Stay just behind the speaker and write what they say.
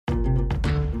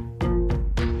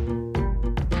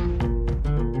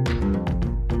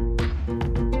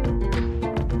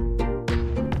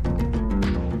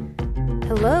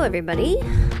Hello, everybody.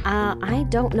 I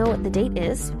don't know what the date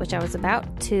is, which I was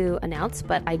about to announce,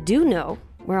 but I do know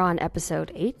we're on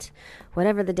episode 8,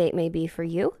 whatever the date may be for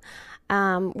you.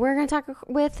 We're going to talk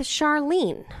with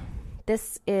Charlene.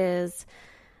 This is,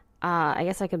 I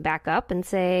guess I could back up and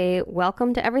say,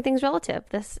 welcome to Everything's Relative.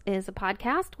 This is a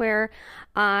podcast where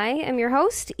I am your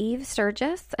host, Eve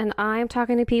Sturgis, and I'm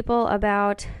talking to people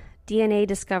about DNA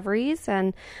discoveries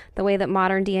and the way that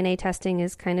modern DNA testing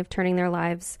is kind of turning their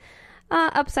lives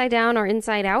upside down or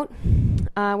inside out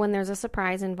when there's a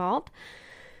surprise involved.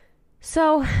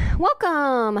 So,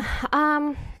 welcome.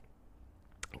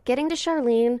 Getting to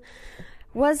Charlene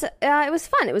was it was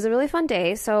fun. It was a really fun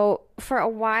day. So, for a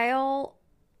while,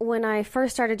 when I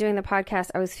first started doing the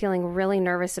podcast, I was feeling really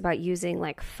nervous about using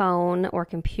like phone or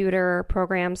computer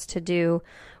programs to do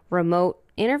remote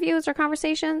interviews or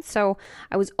conversations. So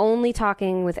I was only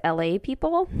talking with LA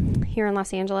people here in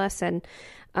Los Angeles and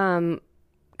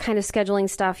kind of scheduling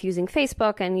stuff using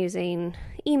Facebook and using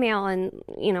email and,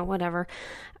 you know, whatever.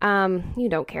 You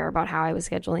don't care about how I was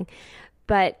scheduling.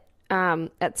 But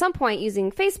at some point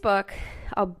using Facebook,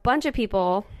 a bunch of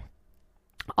people,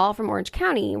 all from Orange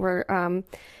County, were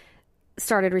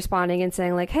started responding and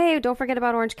saying like, hey, don't forget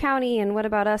about Orange County and what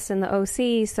about us in the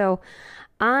OC? So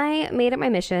I made it my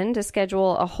mission to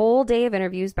schedule a whole day of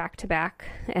interviews back to back,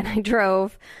 and I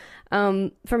drove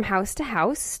from house to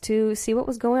house to see what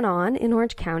was going on in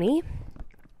Orange County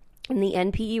in the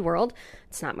NPE world.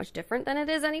 It's not much different than it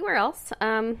is anywhere else,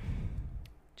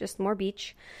 just more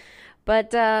beach.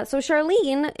 But so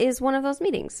Charlene is one of those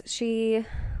meetings. She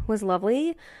was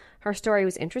lovely. Her story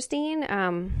was interesting.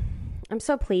 I'm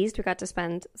so pleased we got to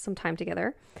spend some time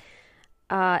together.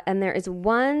 And there is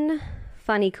one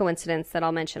funny coincidence that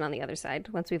I'll mention on the other side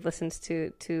once we've listened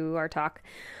to our talk.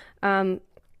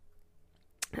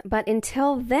 But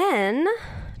until then,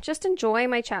 just enjoy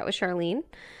my chat with Charlene.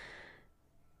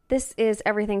 This is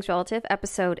Everything's Relative,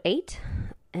 episode 8,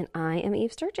 and I am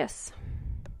Eve Sturgis.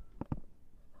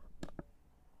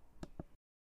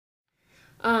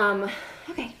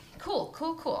 Okay, cool.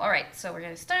 All right, so we're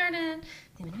getting started.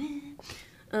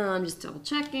 Just double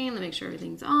checking to make sure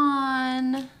everything's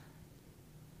on.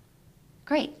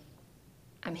 Great.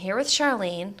 I'm here with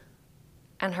Charlene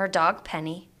and her dog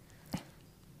Penny.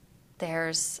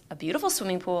 There's a beautiful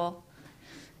swimming pool.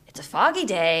 It's a foggy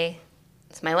day.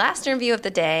 It's my last interview of the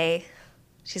day.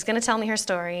 She's going to tell me her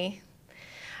story.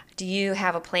 Do you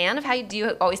have a plan of do you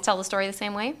always tell the story the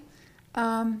same way?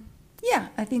 Yeah,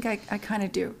 I think I kind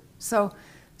of do. So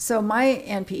my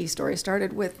NPE story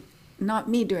started with not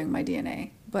me doing my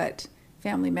DNA, but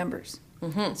family members.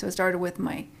 Mm-hmm. So it started with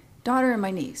my daughter and my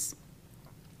niece.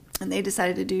 And they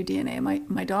decided to do DNA.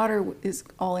 My daughter is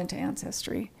all into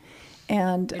ancestry.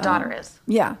 And your daughter is?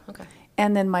 Yeah. Okay.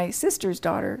 And then my sister's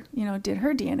daughter, did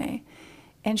her DNA.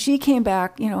 And she came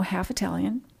back, half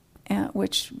Italian,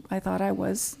 which I thought I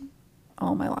was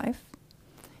all my life.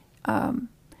 And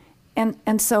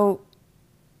so,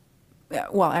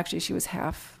 well, actually she was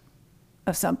half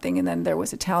of something. And then there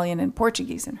was Italian and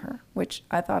Portuguese in her, which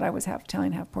I thought I was half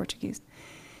Italian, half Portuguese.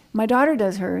 My daughter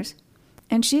does hers.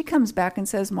 And she comes back and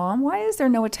says, Mom, why is there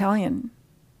no Italian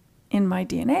in my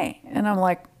DNA? And I'm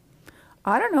like,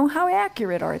 I don't know. How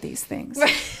accurate are these things?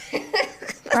 That's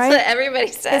right? what everybody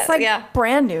says. It's like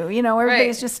brand new.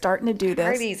 Everybody's just starting to do this.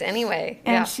 Parties anyway.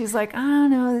 And she's like, I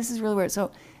don't know. This is really weird.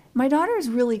 So my daughter is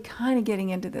really kind of getting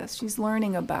into this. She's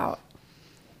learning about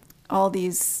all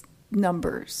these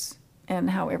numbers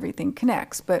and how everything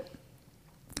connects. But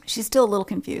she's still a little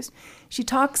confused. She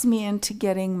talks me into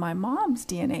getting my mom's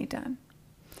DNA done.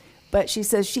 But she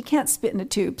says she can't spit in a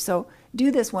tube, so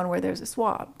do this one where there's a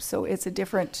swab. So it's a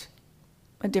different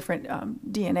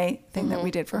DNA thing that we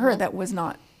did for her that was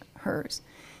not hers.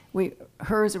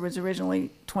 Hers was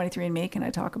originally 23andMe. Can I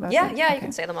talk about that? Yeah, okay. You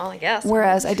can say them all, I guess.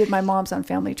 Whereas I did my mom's on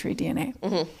Family Tree DNA.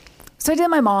 Mm-hmm. So I did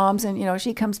my mom's, and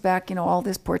she comes back, all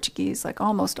this Portuguese, like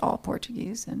almost all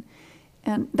Portuguese,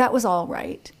 and that was all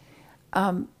right.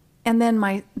 And then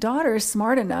my daughter is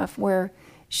smart enough where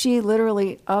she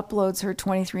literally uploads her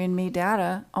 23andMe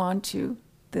data onto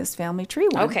this family tree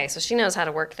one. Okay, so she knows how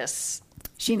to work this.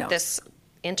 She knows. This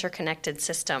interconnected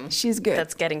system. She's good.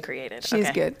 That's getting created.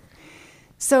 She's good.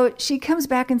 So she comes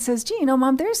back and says, gee,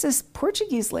 Mom, there's this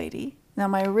Portuguese lady. Now,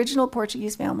 my original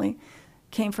Portuguese family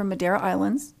came from Madeira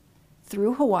Islands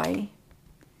through Hawaii.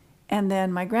 And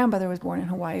then my grandmother was born in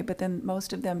Hawaii, but then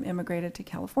most of them immigrated to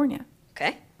California.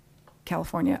 Okay.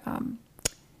 California,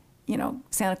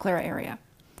 Santa Clara area.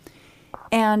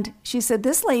 And she said,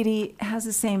 this lady has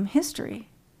the same history,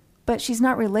 but she's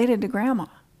not related to Grandma.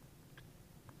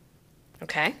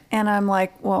 Okay. And I'm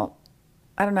like, well,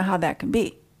 I don't know how that can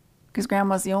be. because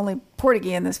Grandma's the only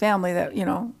Portuguese in this family that,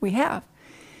 we have.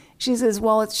 She says,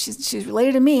 well, she's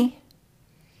related to me,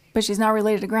 but she's not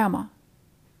related to Grandma.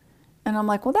 And I'm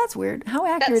like, well, that's weird. How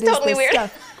accurate That's totally is this weird.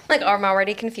 stuff? Like, I'm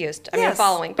already confused. I'm Yes.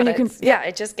 following, but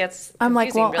it just gets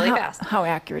confusing really fast. How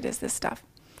accurate is this stuff?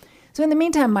 So in the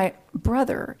meantime, my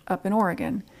brother up in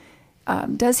Oregon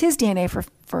does his DNA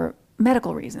for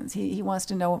medical reasons. He wants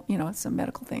to know, some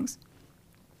medical things.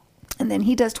 And then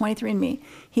he does 23andMe.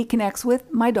 He connects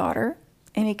with my daughter,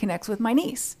 and he connects with my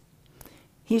niece.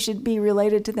 He should be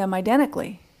related to them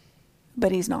identically,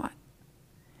 but he's not.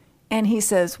 And he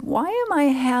says, why am I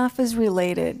half as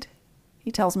related, he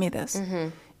tells me this,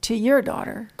 to your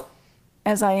daughter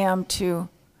as I am to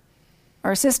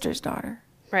our sister's daughter?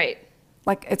 Right.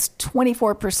 Like it's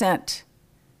 24%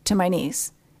 to my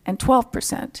niece and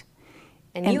 12%.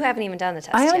 And you haven't even done the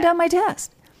test I haven't yet. done my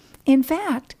test. In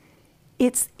fact,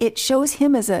 it shows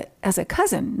him as a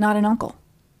cousin, not an uncle,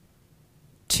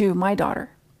 to my daughter.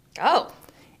 Oh.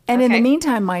 And in the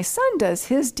meantime, my son does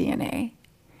his DNA,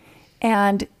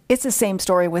 and it's the same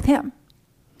story with him.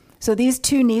 So these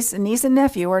two niece and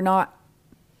nephew are not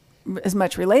as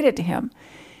much related to him.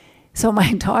 So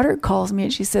my daughter calls me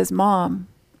and she says, Mom,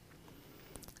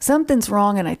 something's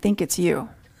wrong and I think it's you.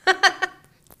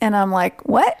 And I'm like,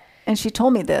 what? And she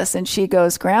told me this, and she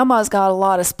goes, Grandma's got a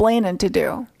lot of splaining to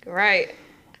do. Right.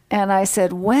 And I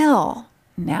said, well,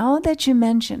 now that you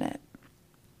mention it,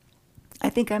 I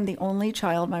think I'm the only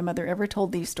child my mother ever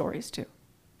told these stories to.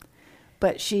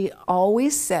 But she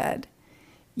always said,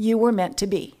 you were meant to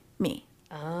be me.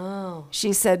 Oh.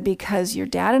 She said, because your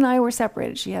dad and I were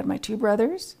separated. She had my two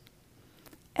brothers,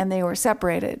 and they were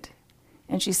separated.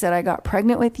 And she said, I got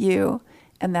pregnant with you,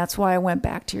 and that's why I went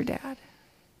back to your dad.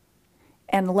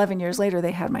 And 11 years later,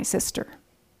 they had my sister.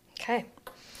 Okay.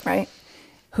 Right?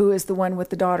 Who is the one with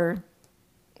the daughter.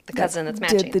 The cousin that's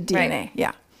matching. Did the DNA, right.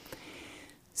 Yeah.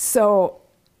 So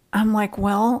I'm like,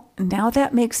 well, now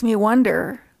that makes me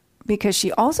wonder, because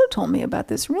she also told me about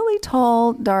this really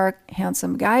tall, dark,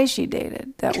 handsome guy she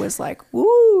dated that was like,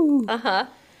 woo. Uh-huh.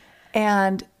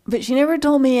 But she never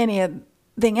told me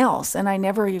anything else, and I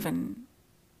never even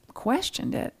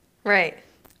questioned it. Right.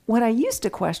 What I used to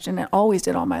question, and always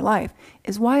did all my life,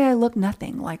 is why I look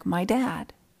nothing like my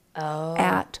dad. Oh.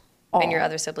 At all. And your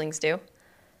other siblings do?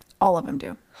 All of them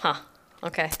do. Huh.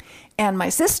 Okay. And my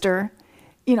sister,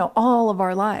 all of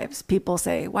our lives, people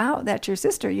say, wow, that's your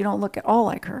sister. You don't look at all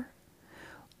like her.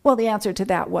 Well, the answer to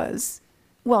that was,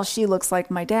 well, she looks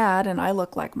like my dad and I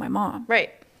look like my mom.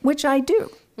 Right. Which I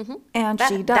do. Mm-hmm. And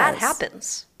she does. That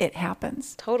happens. It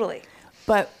happens. Totally.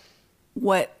 But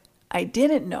what I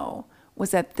didn't know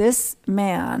was that this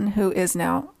man, who is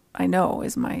now, I know,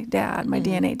 is my dad, my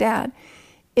DNA dad,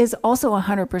 is also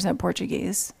 100%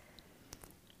 Portuguese,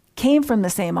 came from the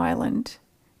same island,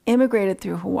 immigrated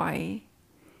through Hawaii.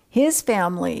 His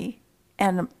family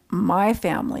and my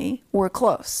family were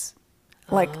close.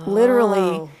 Like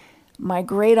literally, my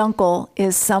great uncle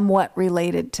is somewhat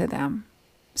related to them.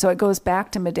 So it goes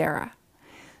back to Madeira.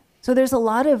 So there's a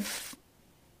lot of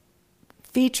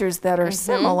features that are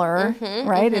similar,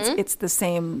 right? It's the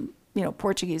same,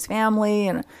 Portuguese family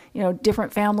and,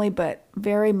 different family, but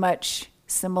very much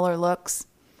similar looks.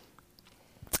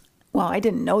 Well, I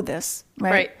didn't know this,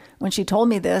 right? When she told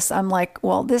me this, I'm like,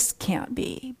 well, this can't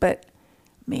be, but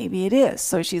maybe it is.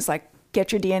 So she's like,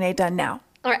 get your DNA done now.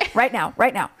 All right. Right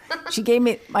now. She gave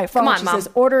me my phone. Come on, she Mom. says,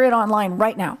 order it online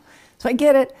right now. So I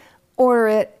get it, order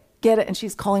it, get it. And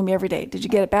she's calling me every day. Did you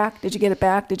get it back? Did you get it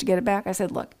back? Did you get it back? I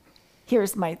said, look,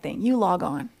 here's my thing. You log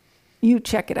on. You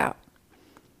check it out.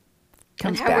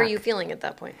 And how were you feeling at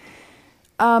that point?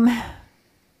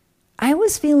 I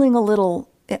was feeling a little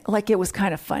like it was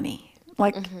kind of funny.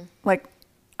 Like,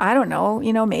 I don't know,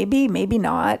 maybe, maybe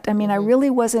not. I mean, I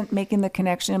really wasn't making the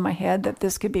connection in my head that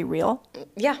this could be real.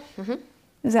 Yeah. Mm-hmm.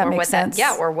 Does that make sense?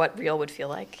 Or what real would feel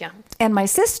like. Yeah. And my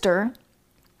sister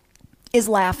is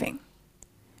laughing.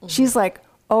 She's like,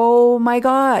 oh my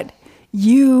God,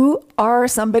 you are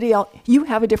somebody else. You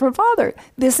have a different father.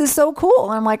 This is so cool.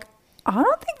 And I'm like, I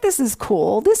don't think this is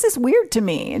cool. This is weird to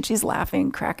me. And she's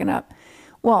laughing, cracking up.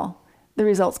 Well, the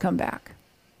results come back.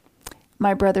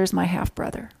 My brother's my half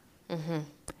brother.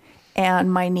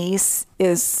 And my niece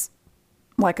is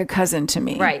like a cousin to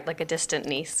me. Right, like a distant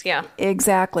niece, yeah.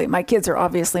 Exactly. My kids are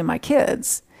obviously my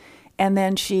kids. And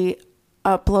then she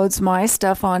uploads my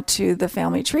stuff onto the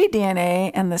family tree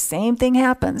DNA, and the same thing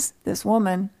happens. This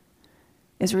woman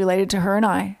is related to her and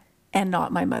I, and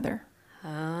not my mother.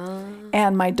 Oh.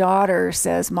 And my daughter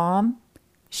says, Mom,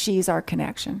 she's our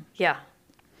connection. Yeah.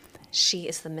 She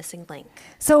is the missing link.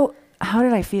 So how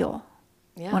did I feel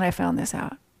when I found this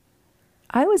out?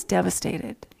 I was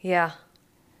devastated. Yeah.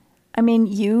 I mean,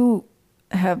 you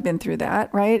have been through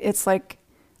that, right? It's like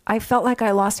I felt like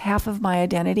I lost half of my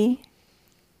identity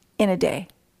in a day.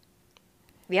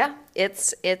 Yeah,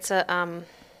 it's a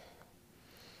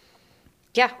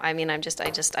yeah, I mean, I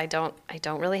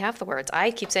don't really have the words.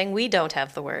 I keep saying we don't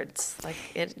have the words, like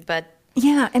it, but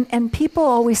yeah, and people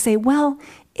always say, well,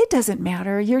 it doesn't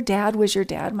matter. Your dad was your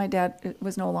dad. My dad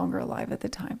was no longer alive at the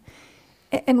time.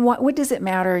 And what does it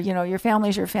matter? You know, your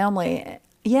family's your family.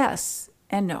 Yes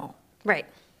and no. right.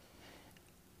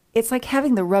 It's like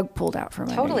having the rug pulled out from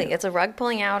under Totally. you. It's a rug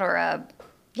pulling out, or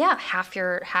half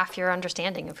your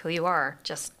understanding of who you are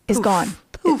just Is poof, gone.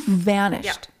 poof. It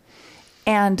vanished.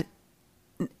 Yeah.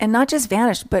 And not just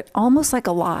vanished, but almost like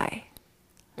a lie.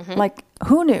 Mm-hmm. Like,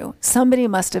 who knew? Somebody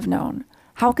must have known.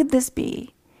 How could this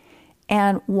be?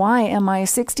 And why am I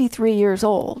 63 years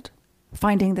old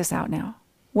finding this out now?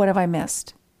 What have I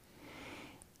missed?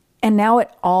 And now it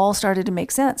all started to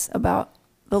make sense about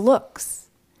the looks.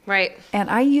 Right. And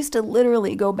I used to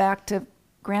literally go back to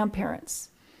grandparents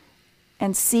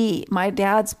and see my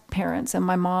dad's parents and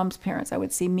my mom's parents. I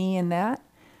would see me in that.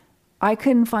 I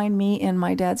couldn't find me in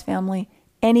my dad's family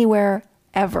anywhere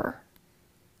ever.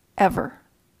 Ever.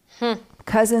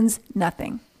 Cousins,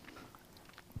 nothing.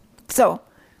 So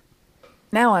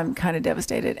now I'm kind of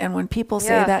devastated. And when people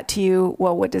say Yeah. that to you,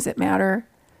 well, what does it matter?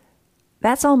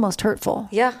 That's almost hurtful.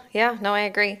 Yeah. Yeah. No, I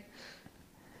agree.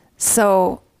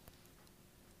 So,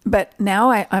 but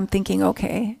now I'm thinking,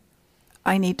 okay,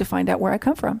 I need to find out where I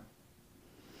come from.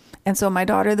 And so my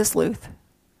daughter, the sleuth,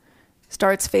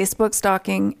 starts Facebook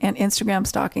stalking and Instagram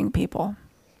stalking people,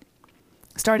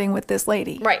 starting with this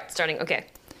lady. Right. Starting. Okay.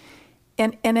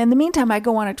 And in the meantime, I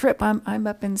go on a trip. I'm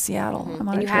up in Seattle. I'm on And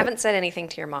a you trip. haven't said anything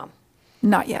to your mom.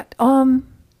 Not yet. No,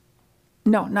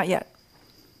 not yet.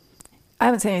 I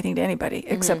haven't said anything to anybody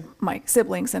except my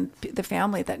siblings and the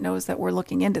family that knows that we're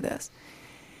looking into this.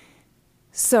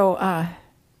 So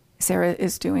Sarah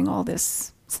is doing all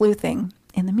this sleuthing.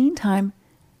 In the meantime,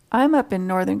 I'm up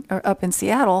in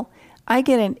Seattle. I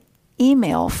get an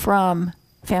email from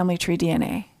Family Tree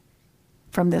DNA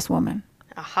from this woman.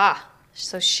 Aha.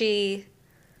 So she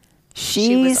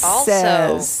She was also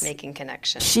says, making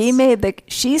connections.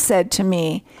 she said to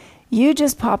me, you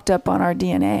just popped up on our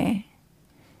DNA,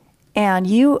 and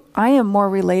I am more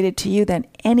related to you than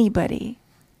anybody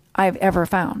I've ever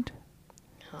found.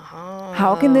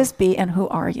 How can this be, and who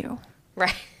are you?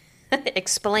 Right.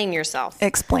 Explain yourself.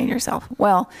 Explain yourself.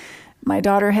 Well, my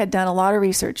daughter had done a lot of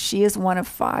research. She is one of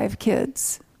 5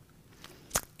 kids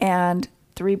and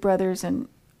 3 brothers and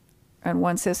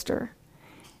 1 sister.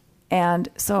 And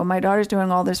so my daughter's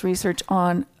doing all this research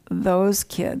on those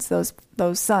kids,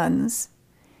 those sons,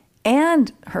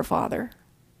 and her father,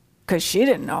 because she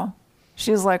didn't know.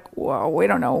 She was like, well, we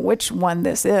don't know which one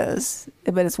this is,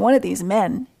 but it's one of these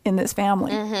men in this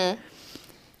family. Mm-hmm.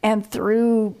 And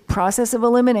through process of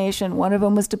elimination, one of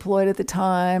them was deployed at the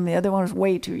time, the other one was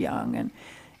way too young. And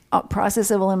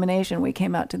process of elimination, we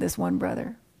came out to this one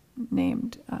brother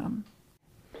named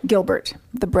Gilbert,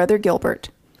 the brother Gilbert.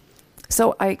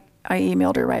 So I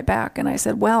emailed her right back and I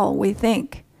said, well, we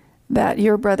think that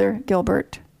your brother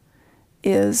Gilbert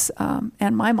is,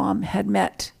 and my mom had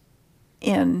met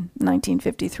in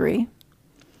 1953,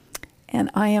 and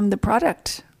I am the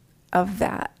product of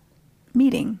that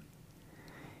meeting.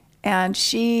 And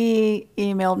she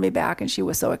emailed me back and she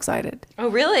was so excited. Oh,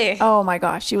 really? Oh my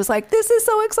gosh. She was like, this is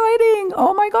so exciting.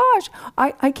 Oh my gosh.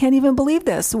 I can't even believe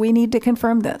this. We need to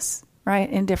confirm this, right?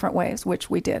 In different ways,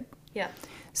 which we did. Yeah.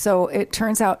 So it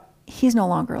turns out he's no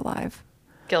longer alive.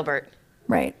 Gilbert.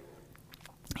 Right.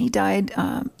 He died,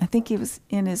 I think he was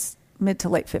in his mid to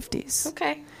late 50s.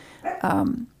 Okay.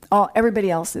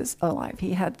 Everybody else is alive.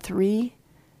 He had 3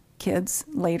 kids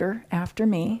later after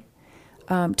me,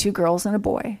 2 girls and a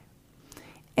boy.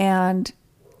 And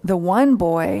the one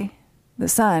boy, the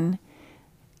son,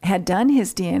 had done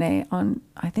his DNA on,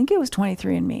 I think it was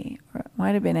 23andMe, or it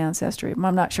might have been Ancestry.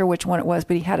 I'm not sure which one it was,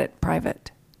 but he had it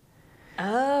private.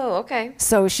 Oh, okay.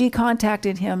 So she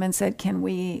contacted him and said, can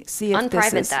we see if this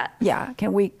Unprivate is... that. Yeah,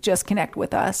 can we just connect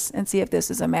with us and see if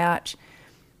this is a match?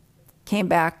 Came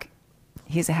back,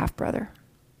 he's a half-brother.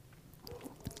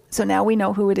 So now we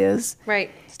know who it is. Right.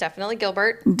 It's definitely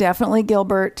Gilbert. Definitely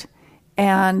Gilbert.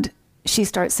 And she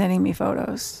starts sending me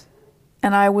photos.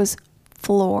 And I was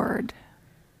floored.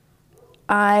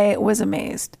 I was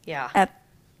amazed. Yeah. At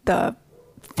the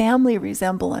family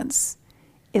resemblance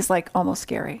is like almost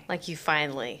scary. Like you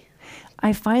finally.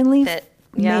 I finally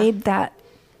yeah. made that.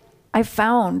 I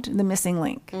found the missing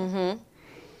link. Mm-hmm.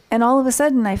 And all of a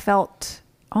sudden I felt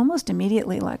almost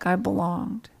immediately like I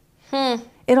belonged.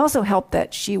 It also helped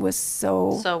that she was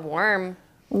so warm.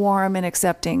 warm and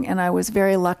accepting. And I was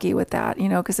very lucky with that, you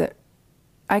know, because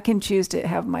I can choose to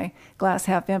have my glass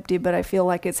half empty, but I feel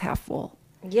like it's half full.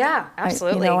 Yeah,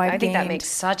 absolutely. I think that gained, makes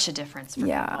such a difference for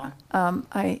people.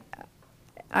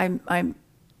 I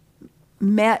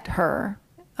met her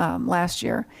last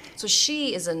year. So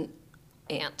she is an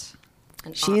aunt.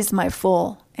 She's my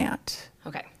full aunt.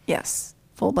 Okay. Yes,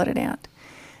 full-blooded aunt.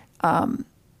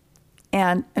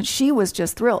 And she was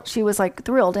just thrilled. She was like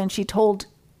thrilled, and she told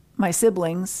my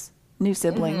siblings, new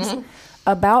siblings,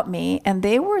 about me, and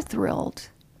they were thrilled.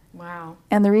 Wow.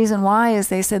 And the reason why is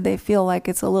they said they feel like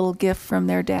it's a little gift from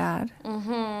their dad.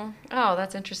 Mm-hmm. Oh,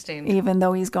 that's interesting. Even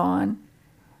though he's gone,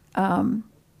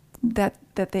 that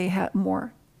they had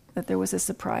more, that there was a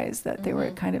surprise that they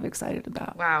were kind of excited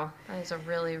about. Wow, that is a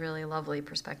really, really lovely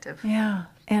perspective. Yeah,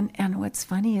 and what's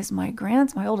funny is my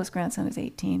oldest grandson is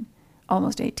 18,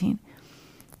 almost 18,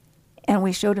 and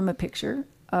we showed him a picture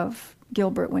of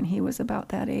Gilbert when he was about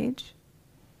that age,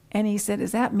 and he said,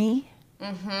 "Is that me?"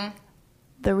 Mm-hmm.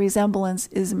 The resemblance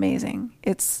is amazing.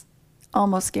 It's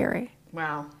almost scary.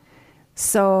 Wow.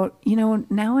 So, you know,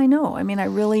 now I know. I mean, I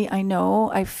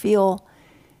know. I feel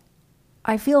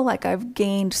like I've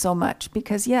gained so much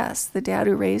because, yes, the dad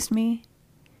who raised me,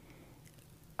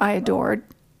 I adored,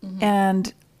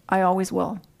 and I always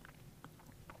will.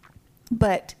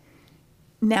 But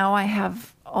now I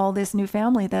have all this new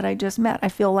family that I just met. I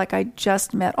feel like I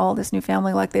just met all this new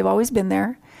family, like they've always been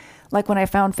there. Like when I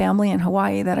found family in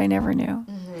Hawaii that I never knew.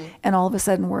 And all of a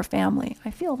sudden we're a family.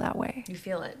 I feel that way. You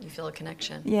feel it. You feel a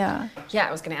connection. Yeah. Yeah,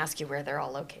 I was going to ask you where they're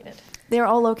all located. They're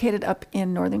all located up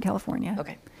in Northern California.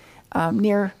 Okay.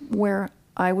 Near where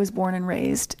I was born and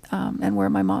raised, and where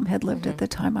my mom had lived at the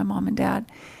time, my mom and dad.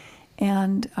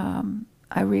 And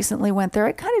I recently went there.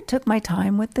 I kind of took my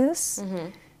time with this,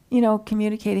 you know,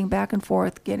 communicating back and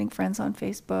forth, getting friends on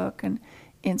Facebook and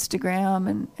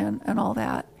Instagram and all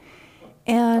that.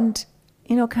 And,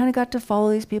 you know, kind of got to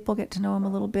follow these people, get to know them a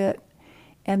little bit.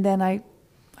 And then I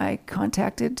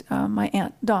contacted my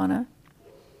Aunt Donna,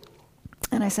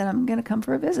 and I said, I'm going to come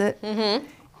for a visit.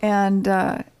 And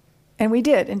we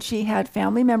did. And she had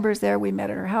family members there. We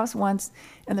met at her house once,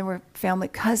 and there were family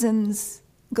cousins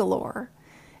galore.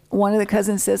 One of the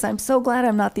cousins says, "I'm so glad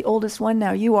I'm not the oldest one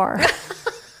now. You are."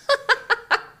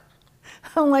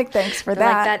 I'm like, thanks for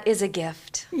that. Like, that is a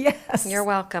gift. Yes. You're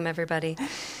welcome, everybody.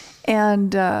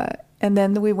 And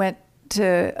then we went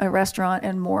to a restaurant,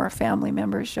 and more family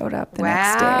members showed up the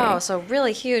next day. Wow, so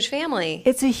really huge family.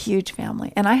 It's a huge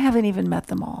family, and I haven't even met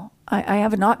them all. I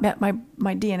have not met my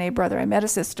DNA brother. I met a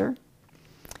sister,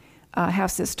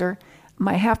 half-sister.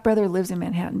 My half-brother lives in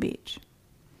Manhattan Beach.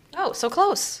 Oh, so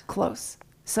close. Close.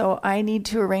 So I need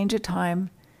to arrange a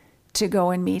time to go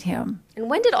and meet him. And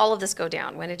when did all of this go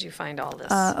down? When did you find all this?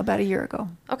 About a year ago.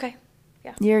 Okay.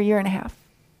 Yeah. Year and a half,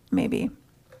 maybe.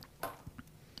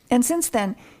 And since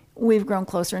then, we've grown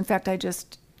closer. In fact, I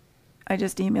just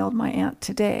emailed my aunt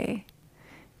today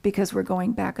because we're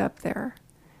going back up there.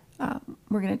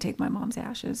 We're going to take my mom's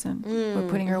ashes, and we're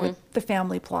putting her with the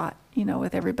family plot, you know,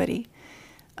 with everybody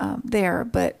there.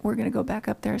 But we're going to go back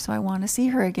up there, so I want to see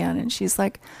her again. And she's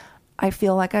like, "I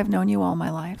feel like I've known you all my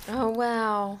life." Oh,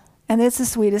 wow. And it's the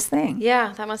sweetest thing.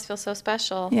 Yeah, that must feel so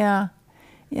special. Yeah.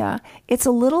 Yeah. It's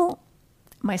a little...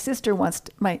 My sister wants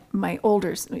to, my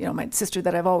older, you know, my sister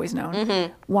that I've always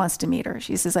known wants to meet her.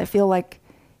 She says, "I feel like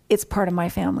it's part of my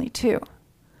family too."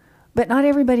 But not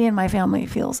everybody in my family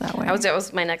feels that way. That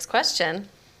was my next question.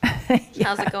 Yeah.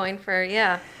 How's it going for,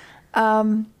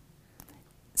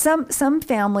 Some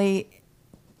family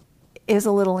is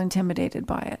a little intimidated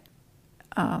by it.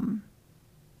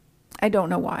 I don't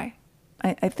know why.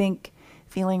 I think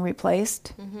feeling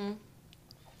replaced.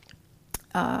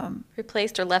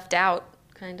 replaced or left out,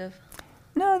 kind of?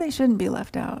 No, they shouldn't be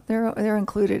left out. They're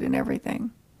included in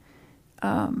everything.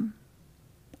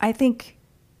 I think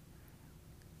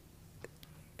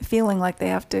feeling like they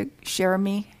have to share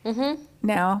me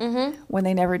now when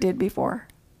they never did before.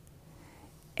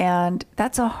 And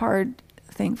that's a hard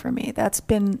thing for me. That's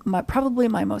been probably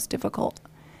my most difficult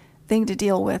thing to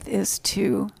deal with, is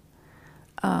to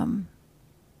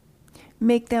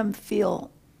make them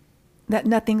feel that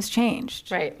nothing's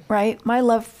changed. Right. Right? My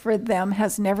love for them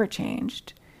has never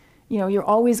changed. You know, you're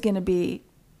always going to be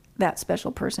that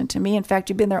special person to me. In fact,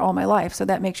 you've been there all my life, so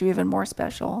that makes you even more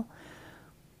special.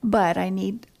 But I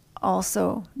need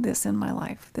also this in my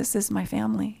life. This is my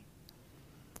family.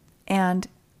 And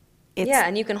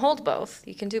and you can hold both.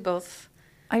 You can do both.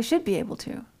 I should be able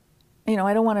to. You know,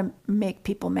 I don't want to make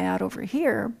people mad over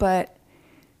here, but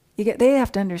they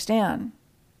have to understand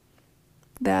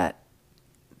that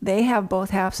they have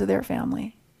both halves of their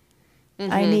family.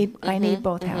 I need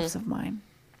both halves of mine.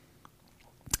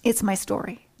 It's my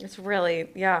story. It's really,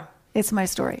 yeah. It's my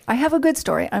story. I have a good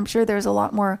story. I'm sure there's a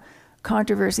lot more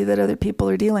controversy that other people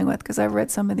are dealing with, because I've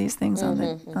read some of these things on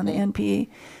the NPE.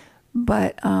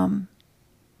 But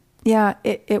yeah,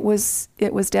 it was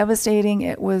devastating.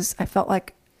 I felt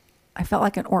like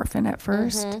an orphan at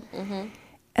first,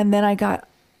 and then I got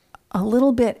a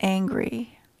little bit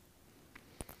angry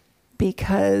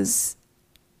because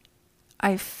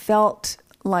I felt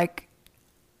like,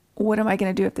 what am I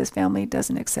going to do if this family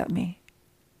doesn't accept me?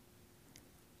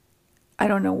 I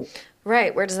don't know.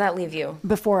 Right. Where does that leave you?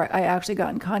 Before I actually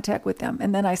got in contact with them.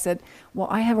 And then I said, well,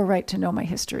 I have a right to know my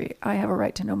history. I have a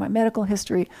right to know my medical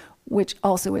history, which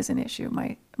also is an issue.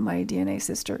 My DNA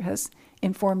sister has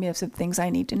informed me of some things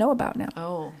I need to know about now.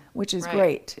 Oh, which is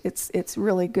great. It's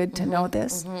really good to know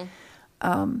this.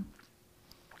 And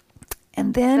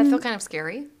then... Does that feel kind of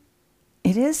scary?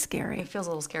 It is scary. It feels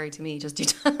a little scary to me, just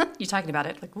you talking about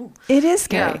it. Like, ooh. It is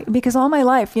scary because all my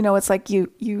life, it's like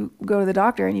you go to the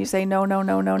doctor and you say no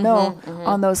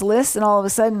on those lists, and all of a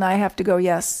sudden I have to go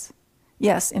yes.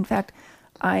 In fact,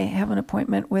 I have an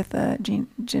appointment with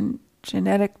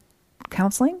genetic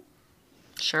counseling.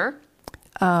 Sure.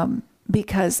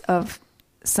 Because of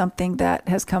something that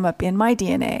has come up in my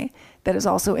DNA that is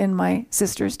also in my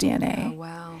sister's DNA. Oh,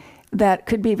 wow. That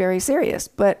could be very serious,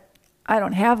 but I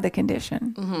don't have the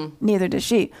condition. Neither does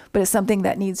she. But it's something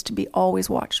that needs to be always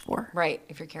watched for. Right,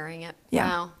 if you're carrying it. Yeah.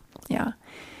 Wow. Yeah.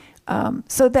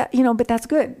 So that, but that's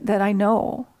good that I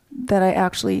know that I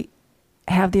actually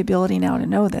have the ability now to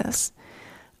know this.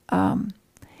 And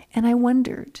I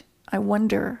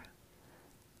wonder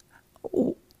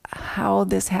how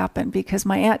this happened, because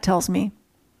my aunt tells me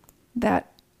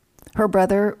that her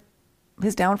brother,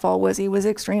 his downfall was he was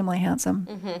extremely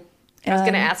handsome. I was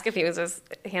going to ask if he was as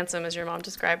handsome as your mom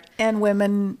described. And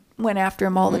women went after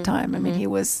him all the time. I mean, he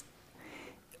was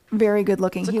very good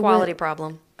looking. It's a quality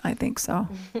problem. I think so.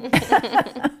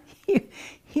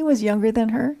 He was younger than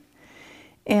her.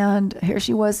 And here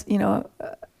she was, a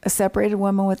separated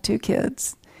woman with 2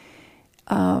 kids.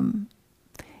 And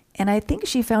I think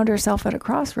she found herself at a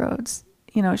crossroads.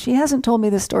 She hasn't told me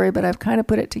the story, but I've kind of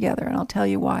put it together, and I'll tell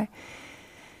you why.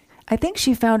 I think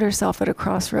she found herself at a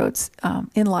crossroads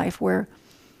in life where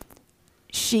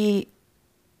she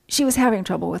was having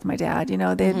trouble with my dad.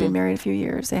 They had been married a few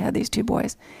years. They had these 2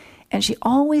 boys. And she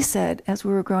always said, as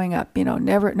we were growing up,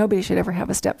 nobody should ever have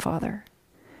a stepfather,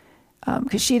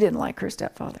 because she didn't like her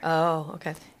stepfather. Oh,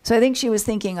 okay. So I think she was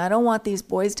thinking, I don't want these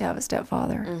boys to have a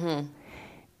stepfather.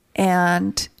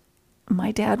 And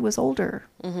my dad was older.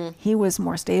 He was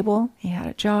more stable. He had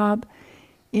a job.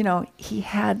 He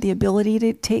had the ability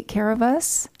to take care of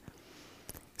us.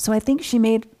 So I think she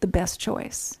made the best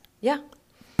choice. Yeah.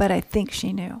 But I think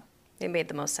she knew. It made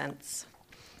the most sense.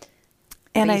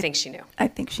 And I think she knew. I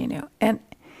think she knew. And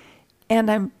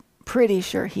I'm pretty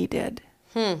sure he did.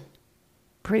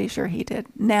 Pretty sure he did.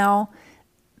 Now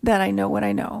that I know what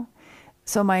I know.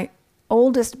 So my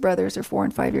oldest brothers are 4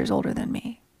 and 5 years older than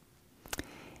me.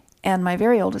 And my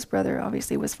very oldest brother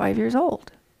obviously was 5 years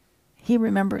old. He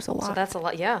remembers a lot. So that's a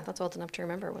lot. Yeah, that's old enough to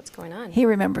remember what's going on. He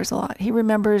remembers a lot. He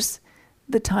remembers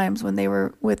the times when they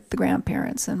were with the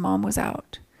grandparents and mom was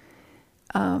out.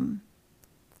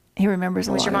 He remembers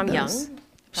a lot of those. Was your mom young?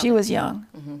 She was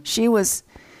young. She was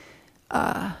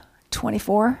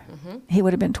 24. He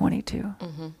would have been 22.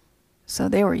 So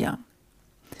they were young.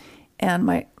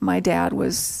 And my dad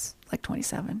was like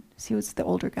 27. So he was the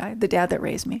older guy, the dad that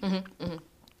raised me.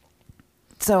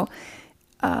 So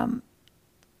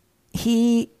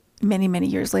he, many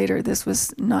years later, this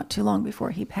was not too long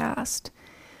before he passed,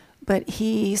 but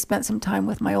he spent some time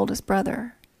with my oldest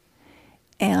brother,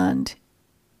 and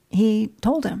he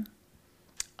told him.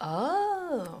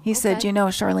 Oh. He said,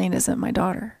 Charlene isn't my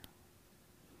daughter.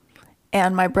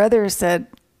 And my brother said,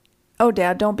 oh,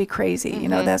 Dad, don't be crazy.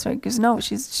 That's right. Because no,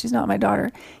 she's not my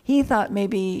daughter. He thought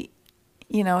maybe,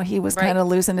 he was kind of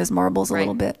losing his marbles a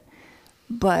little bit.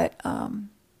 But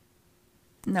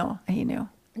no, he knew.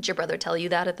 Did your brother tell you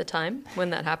that at the time when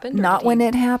that happened? Not when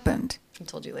it happened. He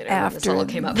told you later after when this all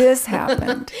came up. This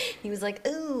happened. He was like,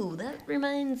 "Ooh, that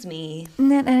reminds me."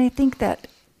 And I think that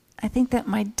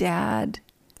my dad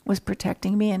was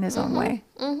protecting me in his own way.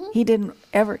 He didn't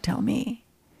ever tell me.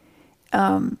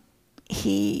 I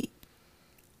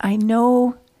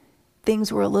know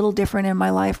things were a little different in my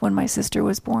life when my sister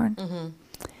was born.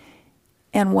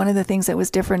 And one of the things that was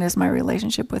different is my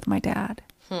relationship with my dad.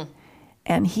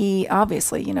 And he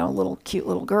obviously, cute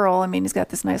little girl. I mean, he's got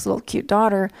this nice little cute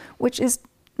daughter, which is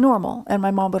normal. And my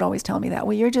mom would always tell me that.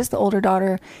 Well, you're just the older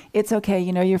daughter. It's okay.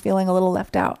 You're feeling a little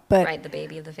left out. But right, the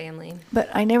baby of the family. But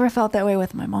I never felt that way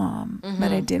with my mom.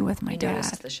 But I did with my dad.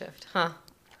 Noticed the shift, huh?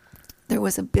 there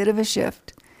was a bit of a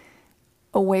shift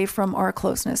away from our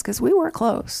closeness, because we were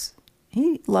close.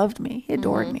 He loved me. He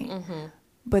adored me.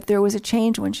 But there was a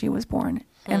change when she was born.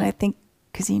 And I think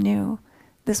because he knew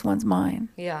this one's mine.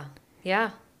 Yeah.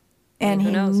 Yeah. And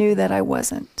he knew that I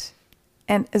wasn't.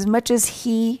 And as much as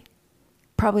he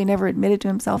probably never admitted to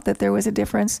himself that there was a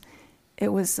difference, it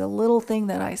was a little thing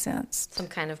that I sensed. Some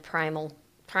kind of primal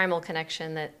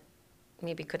connection that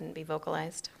maybe couldn't be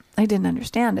vocalized. I didn't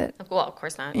understand it. Well, of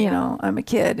course not. You know, I'm a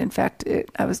kid. In fact,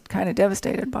 I was kind of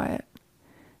devastated by it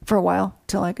for a while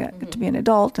till I got to be an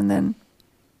adult. And then,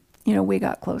 you know, we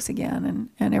got close again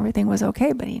and everything was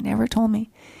okay, but he never told me.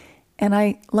 And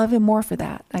I love him more for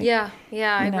that. I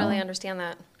really understand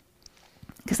that.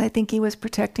 Because I think he was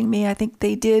protecting me. I think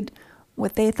they did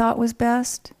what they thought was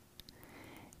best.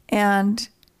 And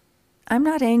I'm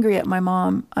not angry at my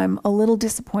mom. I'm a little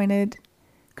disappointed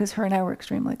because her and I were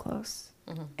extremely close.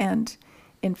 And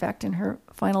in fact, in her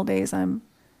final days, I'm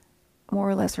more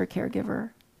or less her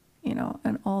caregiver, you know,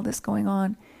 and all this going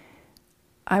on.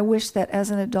 I wish that as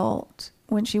an adult,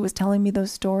 when she was telling me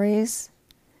those stories,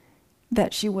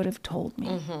 that she would have told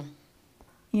me.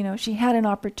 You know, she had an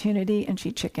opportunity and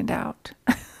she chickened out.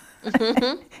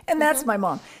 And that's my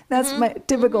mom. That's my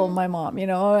typical my mom, you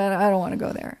know, and I don't want to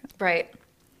go there. Right.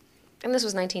 And this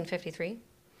was 1953?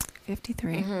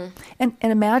 53. And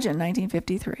imagine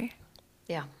 1953.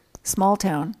 Yeah. Small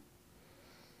town.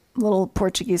 Little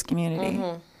Portuguese community.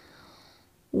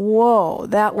 Whoa,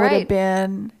 that would have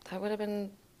been... That would have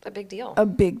been a big deal. A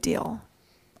big deal.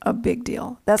 A big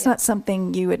deal. That's not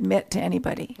something you admit to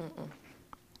anybody.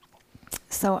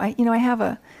 So I have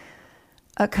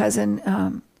a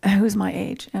cousin who's my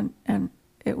age, and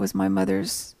it was my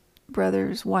mother's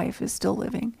brother's wife is still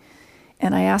living.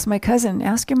 And I asked my cousin,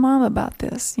 ask your mom about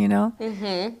this, you know?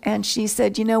 And she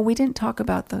said, you know, we didn't talk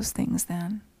about those things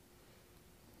then.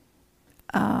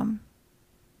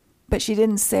 But she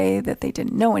didn't say that they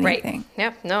didn't know anything. Right.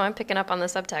 Yep. No, I'm picking up on the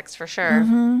subtext for sure.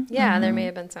 There may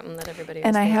have been something that everybody was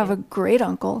And I thinking. have a great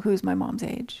uncle who's my mom's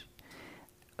age,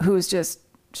 who's just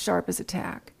sharp as a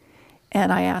tack.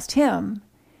 And I asked him,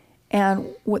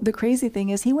 and what the crazy thing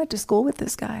is, he went to school with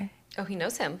this guy. Oh, he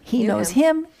knows him. He knows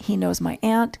him. He knows my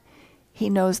aunt. He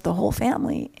knows the whole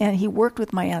family. And he worked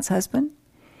with my aunt's husband.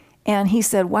 And he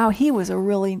said, wow, he was a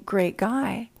really great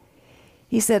guy.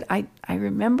 He said, I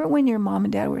remember when your mom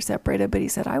and dad were separated, but he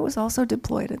said, I was also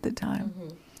deployed at the time.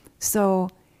 So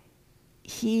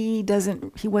he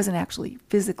wasn't actually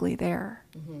physically there.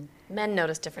 Men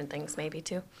notice different things maybe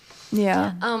too.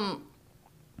 Yeah.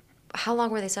 How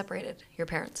long were they separated, your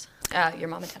parents, your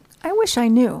mom and dad? I wish I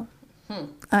knew.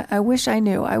 I wish I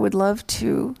knew. I would love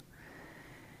to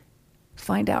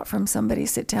find out from somebody,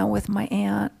 sit down with my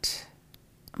aunt,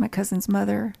 my cousin's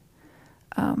mother.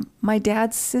 My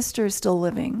dad's sister is still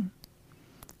living,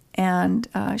 and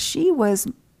she was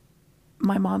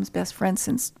my mom's best friend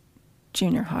since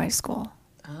junior high school.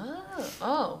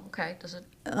 Oh, okay. Does it?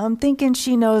 I'm thinking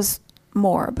she knows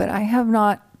more, but I have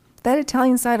not. That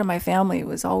Italian side of my family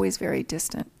was always very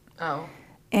distant. Oh.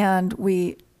 And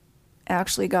we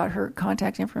actually got her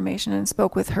contact information and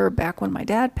spoke with her back when my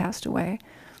dad passed away.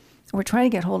 We're trying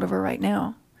to get hold of her right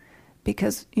now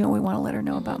because, you know, we want to let her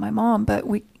know about my mom, but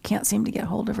we can't seem to get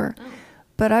hold of her.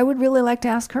 But I would really like to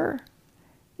ask her,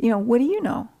 you know, what do you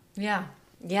know? Yeah.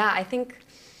 Yeah, I think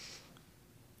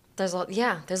there's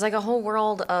like a whole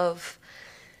world of,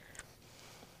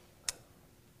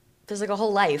 there's like a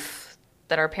whole life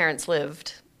that our parents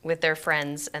lived with their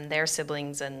friends and their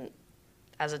siblings and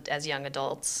as young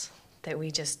adults that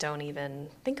we just don't even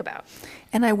think about.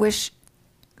 And I wish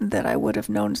that I would have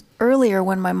known earlier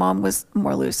when my mom was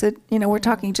more lucid. You know, we're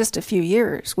talking just a few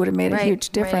years would have made a huge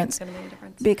difference. Right. It's gonna make a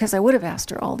difference. Because I would have asked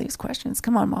her all these questions.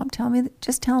 Come on, Mom,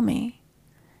 just tell me.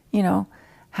 You know,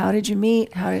 how did you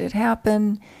meet? How did it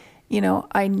happen? You know,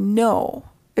 I know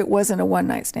it wasn't a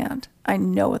one-night stand. I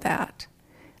know that.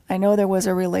 I know there was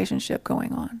a relationship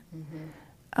going on.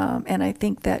 And I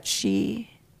think that she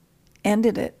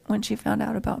ended it when she found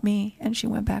out about me and she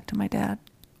went back to my dad.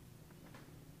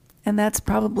 And that's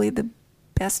probably the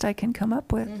best I can come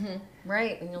up with.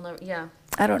 Right. And you'll know, yeah.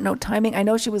 I don't know timing. I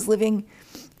know she was living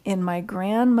in my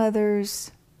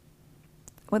grandmother's,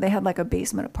 well, they had like a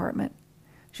basement apartment.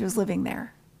 She was living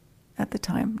there at the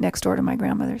time, next door to my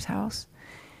grandmother's house.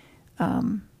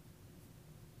 And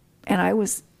I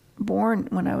was born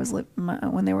when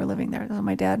when they were living there. So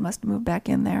my dad must have moved back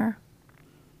in there.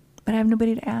 But I have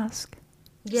nobody to ask.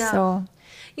 Yeah. So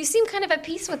you seem kind of at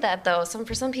peace with that, though.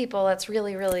 For some people, that's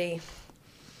really,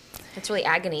 it's really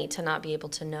agony to not be able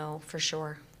to know for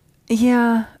sure.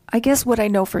 Yeah, I guess what I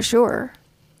know for sure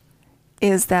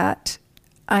is that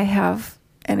I have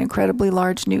an incredibly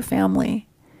large new family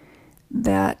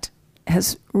that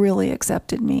has really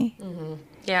accepted me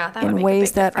Yeah, that would in make a ways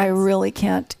big that I difference. really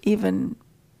can't even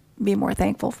be more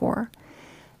thankful for.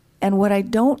 And what I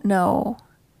don't know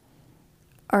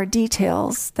are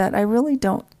details that I really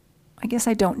don't, I guess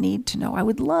I don't need to know. I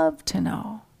would love to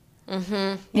know.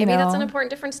 Maybe that's an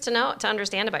important difference to know, to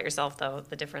understand about yourself, though,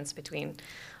 the difference between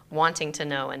wanting to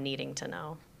know and needing to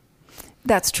know.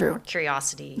 That's true. Or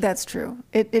curiosity. That's true.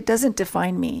 It doesn't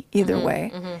define me either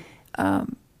way.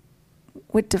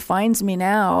 What defines me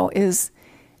now is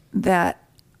that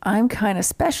I'm kind of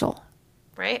special.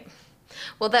 Right?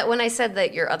 Well, that when I said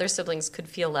that your other siblings could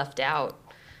feel left out,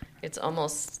 it's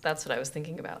almost, that's what I was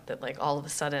thinking about, that like all of a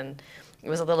sudden it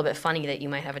was a little bit funny that you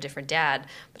might have a different dad,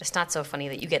 but it's not so funny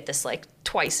that you get this like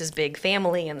twice as big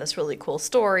family and this really cool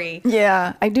story.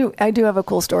 Yeah, I do have a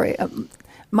cool story.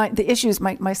 The issue is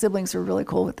my siblings are really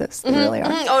cool with this. They really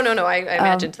are. Oh, no, I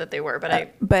imagined that they were,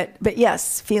 but But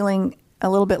yes, feeling a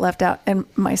little bit left out. And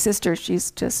my sister,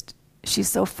 she's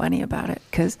so funny about it,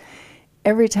 because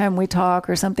every time we talk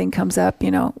or something comes up,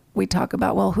 we talk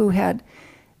about, well, who had,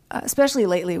 especially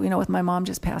lately, with my mom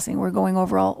just passing, we're going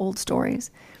over all old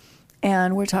stories.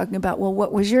 And we're talking about, well,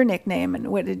 what was your nickname, and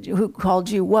who called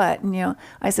you what? And,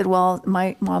 I said, well,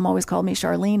 my mom always called me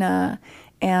Charlene.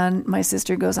 And my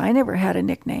sister goes, I never had a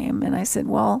nickname. And I said,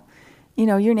 well,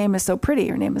 your name is so pretty.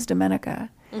 Your name is Domenica,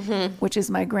 which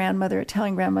is my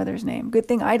Italian grandmother's name. Good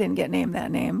thing I didn't get named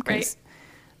that name. Right.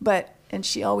 And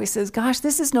she always says, gosh,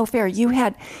 this is no fair. You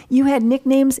had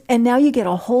nicknames, and now you get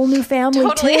a whole new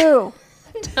family too.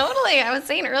 Totally. I was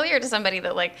saying earlier to somebody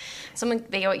that like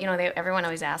everyone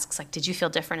always asks like, did you feel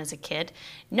different as a kid?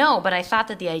 No, but I thought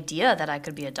that the idea that I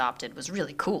could be adopted was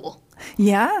really cool.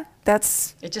 Yeah,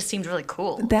 it just seemed really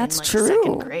cool. That's in, like, true.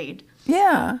 Second grade.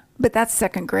 Yeah, but that's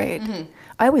second grade.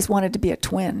 I always wanted to be a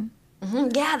twin.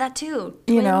 Yeah, that too.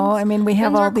 Twins. We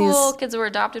have Twins all were these cool. Kids who were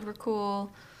adopted were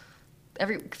cool.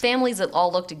 Families that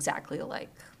all looked exactly alike.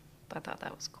 I thought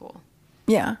that was cool.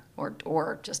 Yeah.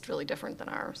 Or just really different than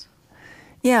ours.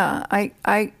 Yeah,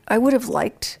 I would have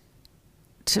liked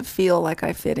to feel like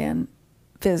I fit in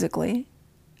physically.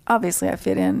 Obviously, I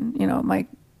fit in.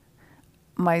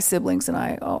 My siblings and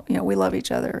I, we love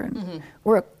each other, and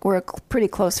we're a pretty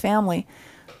close family.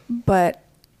 But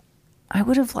I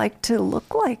would have liked to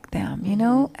look like them.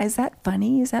 Is that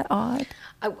funny? Is that odd?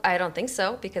 I don't think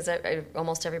so, because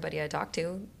almost everybody I talk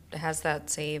to has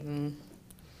that same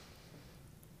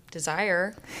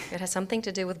desire. It has something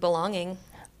to do with belonging.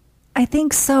 I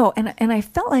think so. And I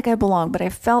felt like I belonged, but I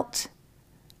felt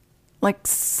like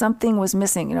something was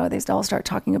missing. They all start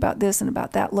talking about this and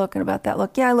about that look and about that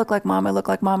look. Yeah, I look like mom. I look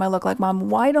like mom. I look like mom.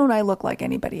 Why don't I look like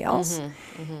anybody else?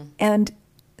 And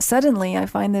suddenly I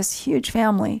find this huge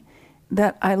family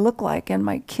that I look like. And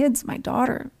my kids, my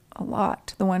daughter, a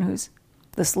lot, the one who's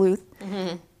the sleuth,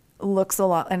 looks a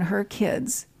lot, and her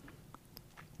kids.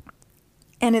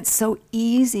 And it's so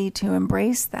easy to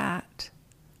embrace that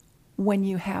when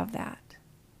you have that.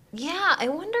 Yeah, I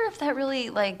wonder if that really,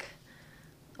 I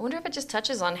wonder if it just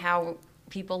touches on how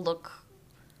people look.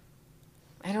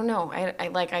 I don't know. I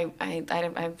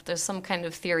there's some kind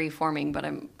of theory forming, but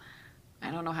I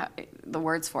don't know how the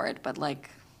words for it, but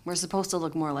we're supposed to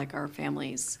look more like our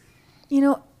families.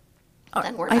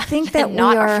 I think that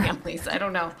not our families. I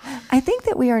don't know. I think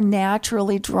that we are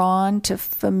naturally drawn to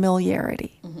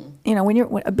familiarity. When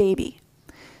you're a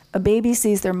baby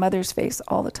sees their mother's face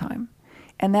all the time.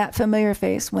 And that familiar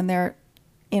face, when they're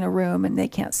in a room and they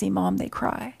can't see mom, they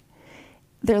cry.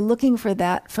 They're looking for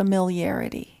that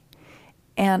familiarity.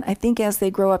 And I think as they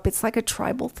grow up, it's like a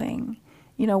tribal thing.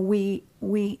 We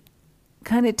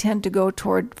kind of tend to go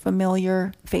toward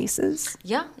familiar faces.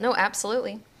 Yeah, no,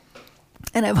 absolutely.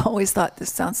 And I've always thought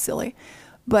this sounds silly,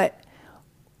 but,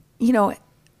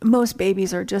 most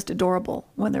babies are just adorable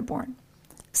when they're born.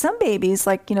 Some babies,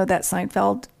 that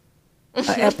Seinfeld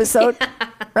episode,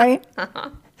 right?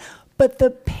 But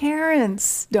the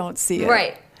parents don't see it.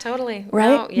 Right, totally. Right?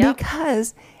 No, yep.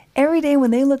 Because every day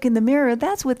when they look in the mirror,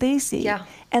 that's what they see. Yeah.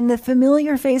 And the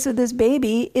familiar face of this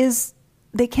baby is,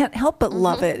 they can't help but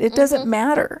love it. It doesn't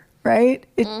matter, right?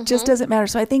 It just doesn't matter.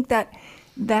 So I think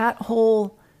that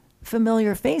whole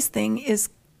familiar face thing is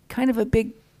kind of a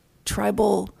big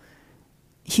tribal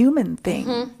human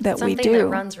thing that we do. Something that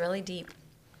runs really deep.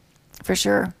 For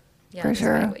sure. Yeah, for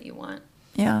sure. Really what you want.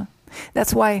 Yeah.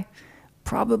 That's why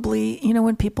probably,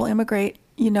 when people immigrate,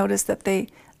 you notice that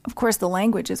of course the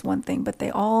language is one thing, but they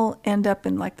all end up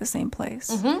in the same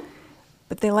place.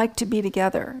 But they like to be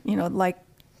together, like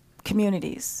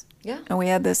communities. Yeah. And we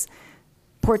had this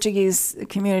Portuguese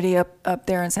community up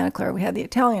there in Santa Clara. We had the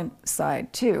Italian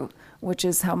side too, which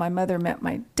is how my mother met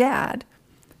my dad.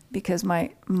 because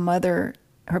my mother,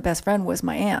 her best friend was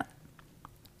my aunt.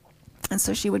 And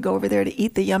so she would go over there to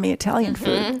eat the yummy Italian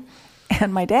food.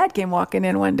 And my dad came walking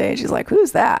in one day and she's like,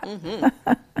 who's that?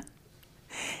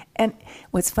 And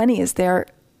what's funny is there are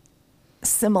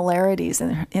similarities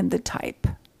in the type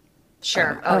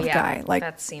of guy. Like,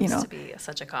 that seems to be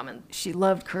such a common. She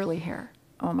loved curly hair.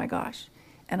 Oh my gosh.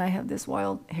 And I have this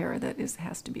wild hair that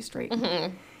has to be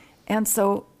straightened. And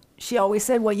so she always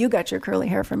said, well, you got your curly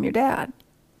hair from your dad.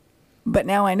 But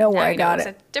now I know where I got it.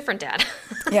 It's a different dad.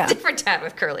 Yeah. Different dad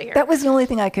with curly hair. That was the only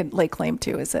thing I could lay claim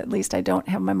to, is at least I don't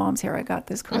have my mom's hair. I got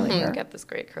this curly hair. You got this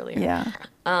great curly hair.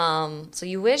 Yeah. So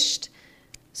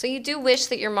you do wish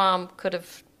that your mom could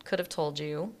have told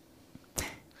you.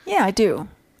 Yeah, I do.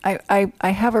 I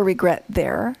have a regret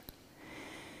there.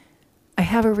 I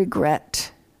have a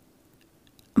regret.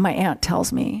 My aunt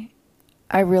tells me,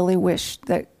 I really wish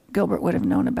that Gilbert would have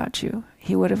known about you.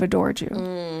 He would have adored you.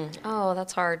 Oh,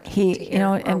 that's hard. To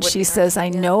hear, and she says, I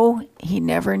know he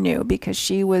never knew, because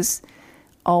she was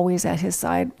always at his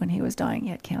side when he was dying. He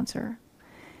had cancer.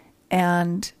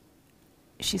 And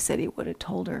she said he would have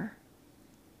told her,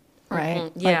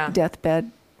 right? Yeah. Like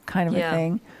deathbed kind of a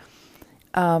thing.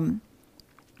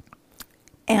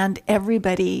 And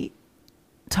everybody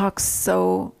talks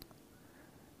so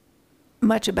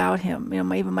much about him.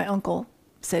 Even my uncle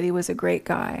said he was a great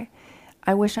guy.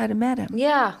 I wish I'd have met him.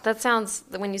 Yeah, that sounds.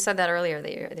 When you said that earlier,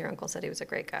 that your uncle said he was a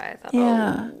great guy. I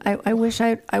thought, I wish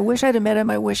I'd have met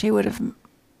him. I wish he would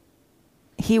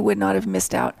not have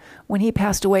missed out. When he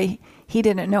passed away, he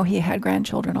didn't know he had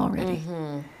grandchildren already,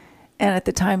 and at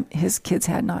the time his kids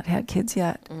had not had kids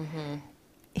yet.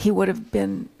 He would have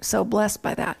been so blessed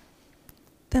by that.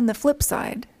 Then the flip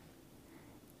side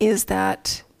is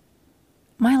that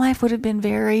my life would have been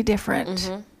very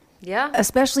different. Yeah.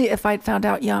 Especially if I'd found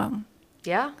out young.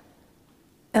 Yeah.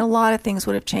 And a lot of things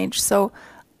would have changed. So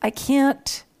I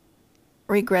can't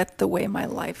regret the way my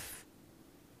life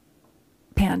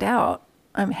panned out.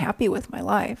 I'm happy with my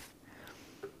life.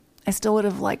 I still would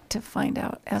have liked to find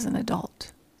out as an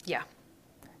adult. Yeah.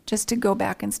 Just to go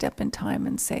back and step in time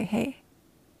and say, hey,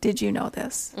 did you know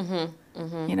this?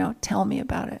 Tell me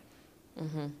about it.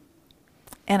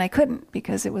 And I couldn't,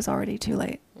 because it was already too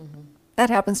late. That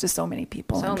happens to so many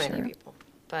people. So many people.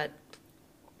 But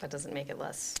that doesn't make it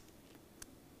less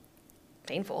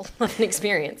painful of an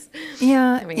experience.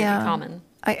 Yeah. Having it be common.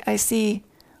 I see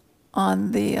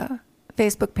on the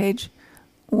Facebook page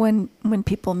when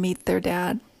people meet their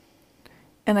dad,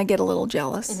 and I get a little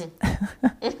jealous.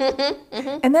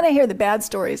 And then I hear the bad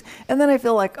stories, and then I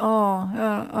feel like,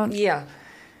 yeah.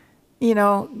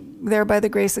 There by the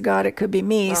grace of God, it could be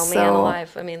me. Oh, man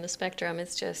alive. I mean, the spectrum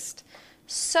is just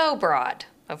so broad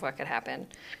of what could happen.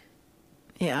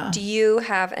 Yeah. Do you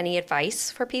have any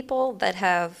advice for people that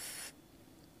have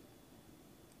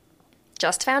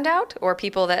just found out, or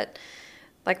people that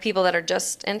are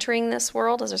just entering this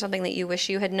world? Is there something that you wish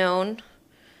you had known?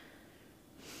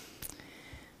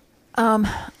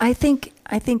 I think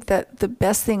that the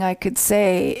best thing I could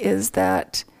say is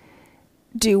that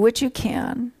do what you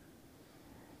can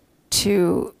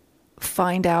to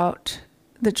find out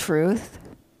the truth,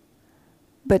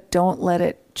 but don't let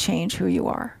it change who you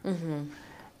are.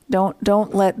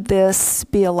 Don't let this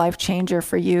be a life changer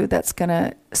for you that's going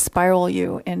to spiral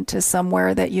you into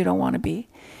somewhere that you don't want to be.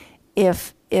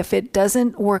 If it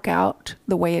doesn't work out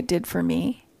the way it did for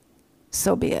me,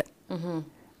 so be it.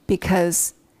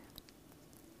 Because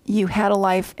you had a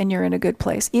life and you're in a good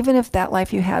place. Even if that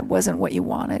life you had wasn't what you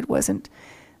wanted, wasn't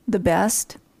the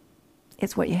best,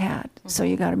 it's what you had. So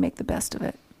you got to make the best of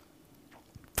it.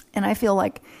 And I feel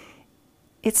like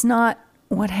it's not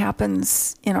what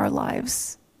happens in our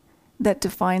lives that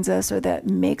defines us or that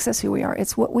makes us who we are.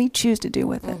 It's what we choose to do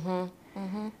with it.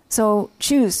 So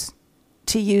choose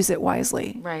to use it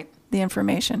wisely. Right. The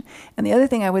information. And the other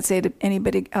thing I would say to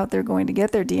anybody out there going to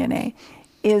get their DNA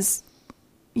is,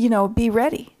 be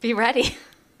ready. Be ready.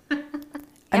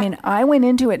 I mean, I went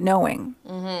into it knowing.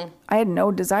 I had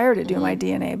no desire to do my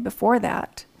DNA before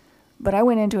that. But I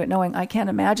went into it knowing I can't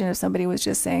imagine if somebody was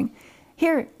just saying,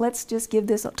 here, let's just give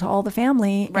this to all the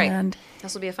family. Right. And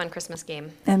this will be a fun Christmas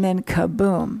game. And then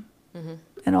kaboom.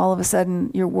 And all of a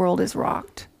sudden, your world is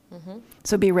rocked.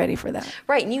 So be ready for that.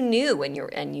 Right. And you knew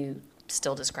and you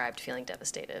still described feeling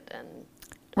devastated and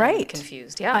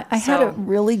confused. Yeah. I had a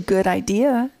really good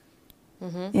idea.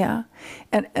 Yeah.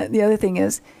 And the other thing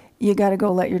is, you got to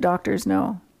go let your doctors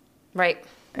know. Right.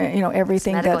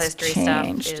 Everything medical that's history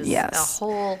changed. Stuff is yes.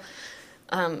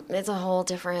 It's a whole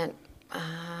different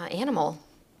animal.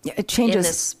 Yeah, it changes. In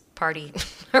this party,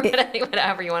 or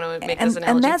whatever you want to make this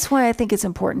analogy. And that's why I think it's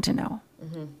important to know.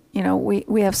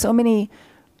 We have so many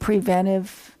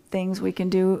preventive things we can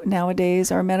do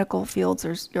nowadays. Our medical fields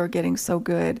are getting so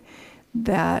good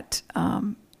that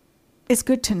it's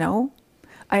good to know.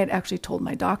 I had actually told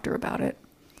my doctor about it,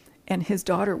 and his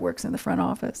daughter works in the front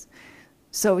office.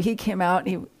 So he came out,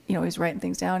 and he's writing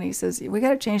things down. And he says, we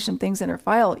got to change some things in her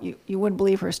file. You wouldn't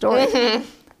believe her story.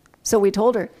 So we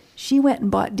told her. She went and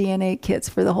bought DNA kits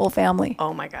for the whole family.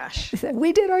 Oh my gosh. She said,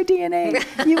 we did our DNA.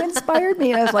 You inspired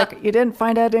me. And I was like, you didn't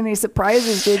find out any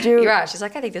surprises, did you? Yeah. She's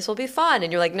like, I think this will be fun.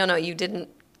 And you're like, no, you didn't.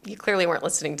 You clearly weren't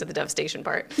listening to the devastation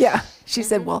part. Yeah. She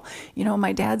said, well,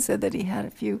 my dad said that he had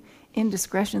a few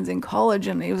indiscretions in college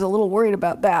and he was a little worried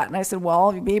about that. And I said,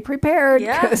 well, be prepared.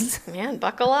 Yeah. Man,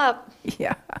 buckle up.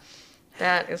 Yeah.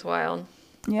 That is wild.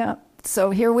 Yeah.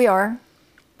 So here we are.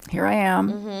 Here I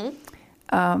am.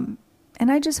 And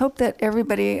I just hope that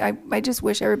everybody, I just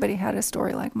wish everybody had a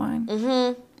story like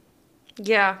mine.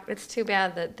 Yeah. It's too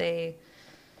bad that they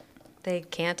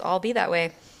can't all be that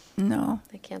way. No.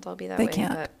 They can't all be that way. They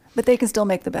can't. But they can still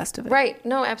make the best of it. Right.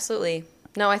 No, absolutely.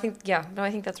 No, I think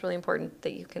that's really important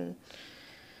that you can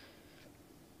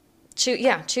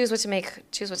choose what to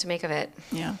make of it.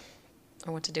 Yeah.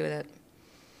 Or what to do with it.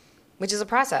 Which is a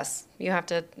process. You have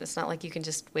to, it's not like you can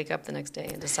just wake up the next day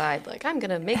and decide, like, I'm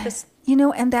going to make this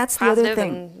and that's the other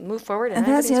thing. And move forward. And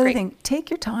that's the other thing. Take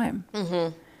your time.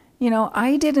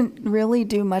 I didn't really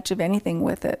do much of anything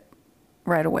with it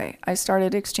right away. I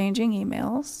started exchanging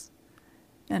emails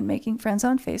and making friends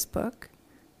on Facebook,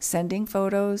 sending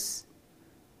photos,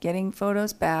 getting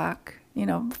photos back,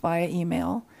 via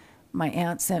email. My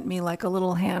aunt sent me like a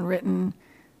little handwritten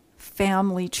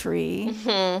family tree.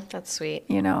 That's sweet.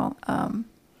 And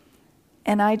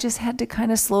I just had to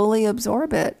kind of slowly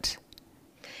absorb it.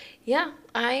 Yeah,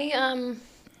 I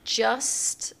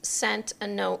just sent a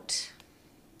note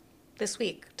this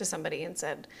week to somebody and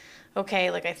said, okay,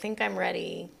 I think I'm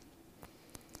ready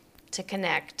to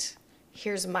connect.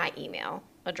 Here's my email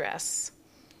address.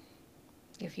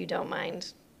 If you don't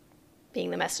mind being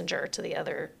the messenger to the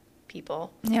other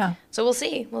people. Yeah. So we'll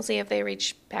see. We'll see if they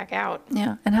reach back out.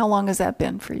 Yeah. And how long has that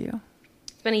been for you?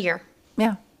 It's been a year.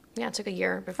 Yeah. Yeah, it took a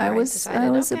year before I decided. I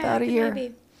was about a year.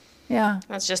 Maybe. Yeah.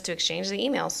 That's just to exchange the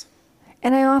emails.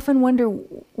 And I often wonder,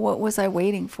 what was I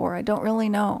waiting for? I don't really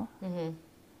know.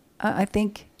 I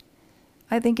think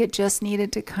it just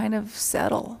needed to kind of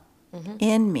settle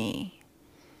in me.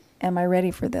 Am I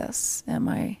ready for this? Am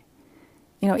I,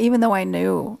 even though I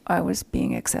knew I was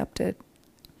being accepted.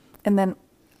 And then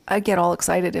I get all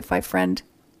excited if I friend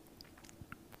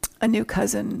a new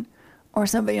cousin or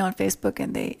somebody on Facebook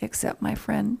and they accept my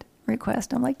friend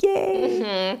request. I'm like,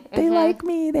 yay, they like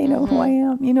me. They know who I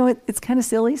am. It's kind of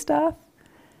silly stuff,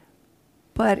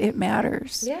 but it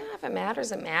matters. Yeah, if it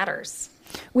matters, it matters.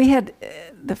 We had,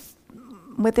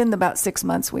 within about 6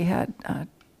 months, we had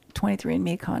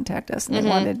 23andMe contact us, and they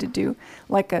wanted to do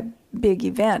like a big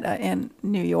event in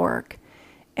New York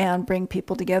and bring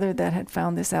people together that had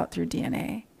found this out through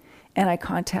DNA. And I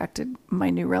contacted my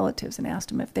new relatives and asked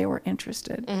them if they were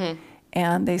interested.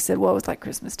 And they said, well, it was like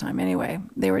Christmas time anyway.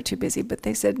 They were too busy. But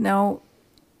they said, no,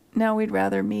 we'd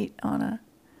rather meet on a,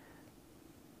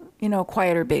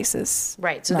 quieter basis.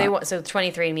 Right. So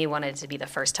 23andMe wanted it to be the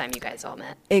first time you guys all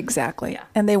met. Exactly. Yeah.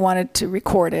 And they wanted to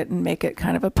record it and make it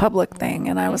kind of a public thing.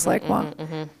 And I was like, well,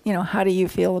 how do you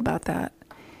feel about that?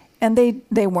 And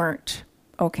they weren't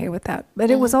okay with that.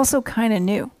 But it was also kind of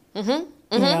new.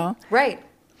 Right.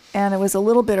 And it was a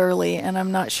little bit early, and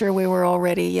I'm not sure we were all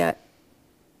ready yet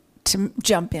to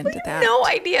jump into that. No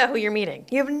idea who you're meeting.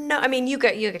 You have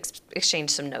you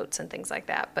exchanged some notes and things like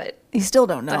that, but you still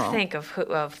don't know. To think of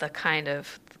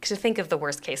the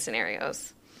worst case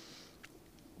scenarios,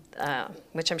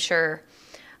 which I'm sure,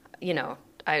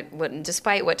 I wouldn't,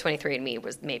 despite what 23andMe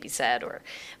was maybe said, or,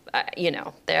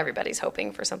 everybody's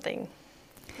hoping for something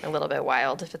a little bit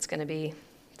wild if it's going to be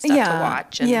stuff to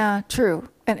watch. And, yeah, true.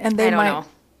 And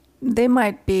they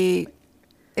might be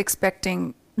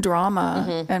expecting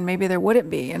drama, and maybe there wouldn't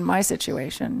be in my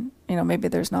situation. Maybe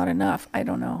there's not enough. I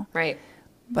don't know. Right.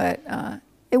 But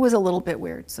it was a little bit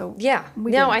weird. So yeah.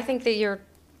 I think that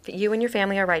you and your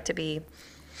family are right to be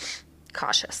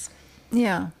cautious.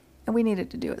 Yeah. And we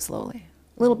needed to do it slowly,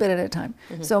 a little bit at a time.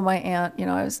 So my aunt,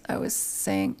 I was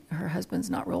saying her husband's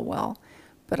not real well,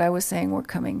 but I was saying we're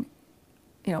coming,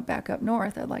 back up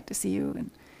north. I'd like to see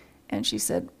you. And she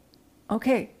said,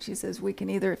 okay. She says, we can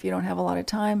either, if you don't have a lot of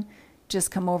time,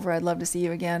 just come over. I'd love to see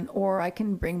you again. Or I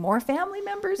can bring more family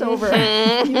members over.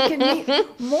 You can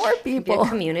meet more people. Be a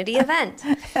community event.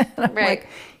 And I'm like,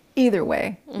 either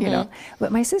way,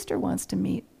 But my sister wants to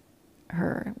meet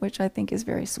her, which I think is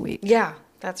very sweet. Yeah,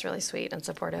 that's really sweet and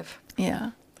supportive.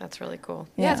 Yeah. That's really cool.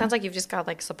 Yeah, it sounds like you've just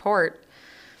got support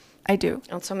I do.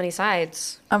 On so many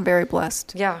sides. I'm very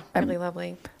blessed. Yeah, really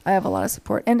lovely. I have a lot of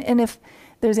support. And if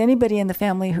there's anybody in the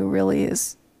family who really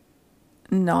is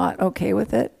not okay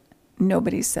with it,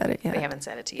 nobody's said it yet. They haven't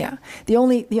said it to you. Yeah. The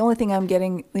only thing I'm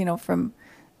getting, from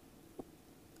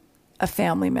a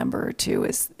family member or two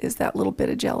is that little bit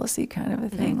of jealousy kind of a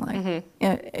thing. Like,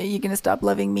 are you going to stop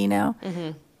loving me now?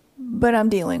 But I'm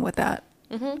dealing with that,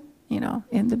 in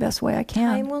the best way I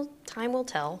can. Time will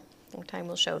tell, or time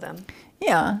will show them.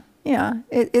 Yeah. Yeah.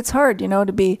 It's hard,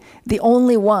 to be the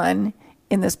only one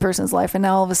in this person's life. And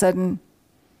now all of a sudden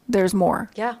there's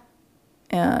more. Yeah.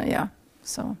 Yeah.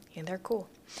 So. And they're cool.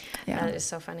 Yeah. That is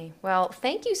so funny. Well,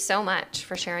 thank you so much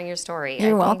for sharing your story.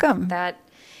 You're welcome. That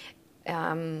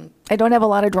I don't have a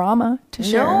lot of drama to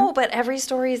share. No, but every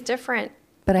story is different.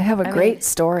 But I have a great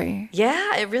story.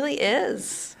 Yeah, it really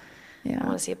is. Yeah. I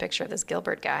want to see a picture of this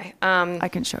Gilbert guy. I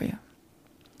can show you.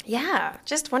 Yeah,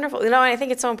 just wonderful. I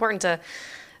think it's so important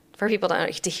for people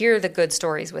to hear the good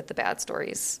stories with the bad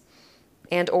stories,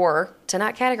 and or to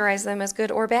not categorize them as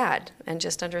good or bad, and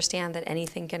just understand that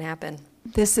anything can happen.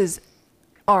 This is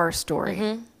our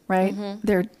story, right?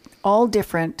 They're all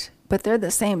different, but they're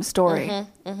the same story,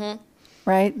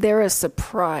 right? They're a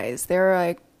surprise. They're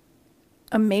like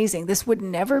amazing. This would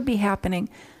never be happening.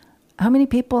 How many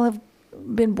people have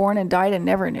been born and died and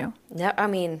never knew? No, I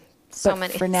mean, so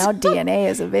many. For now, DNA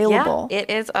is available. Yeah, it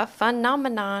is a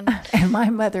phenomenon. And my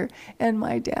mother and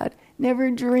my dad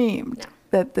never dreamed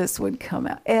that this would come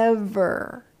out,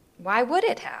 ever. Why would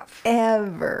it have?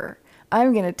 Ever.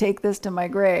 I'm going to take this to my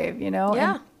grave, Yeah.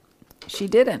 And she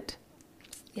didn't.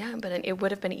 Yeah, but it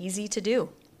would have been easy to do.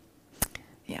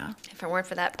 Yeah. If it weren't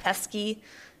for that pesky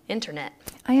internet.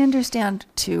 I understand,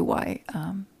 too,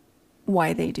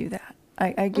 why they do that.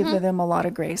 I give them a lot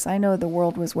of grace. I know the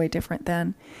world was way different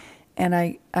then. And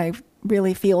I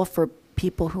really feel for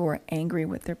people who are angry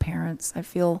with their parents. I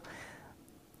feel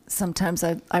sometimes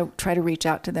I try to reach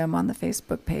out to them on the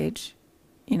Facebook page,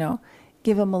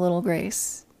 give them a little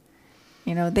grace.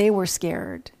 They were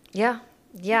scared. Yeah.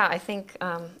 Yeah, I think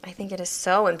it is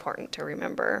so important to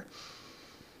remember.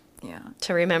 Yeah.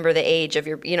 To remember the age of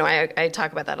your, I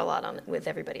talk about that a lot with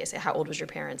everybody. I say, how old were your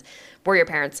parents?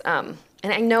 And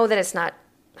I know that it's not,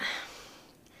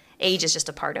 age is just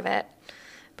a part of it,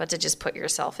 but to just put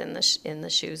yourself in the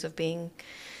shoes of being.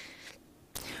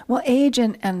 Well, age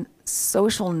and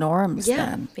social norms.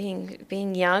 Yeah, then.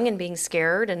 being young and being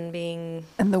scared and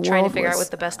trying to figure out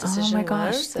what the best decision was. Oh my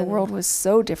gosh, the world was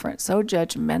so different, so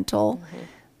judgmental.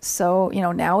 So,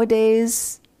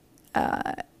 nowadays,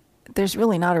 there's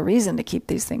really not a reason to keep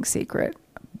these things secret,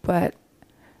 but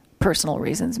personal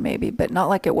reasons maybe, but not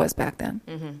like it was back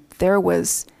then. There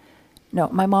was,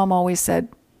 my mom always said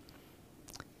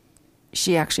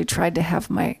she actually tried to have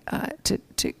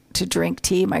to drink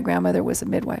tea. My grandmother was a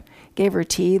midwife, gave her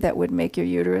tea that would make your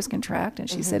uterus contract. And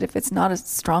she said, if it's not a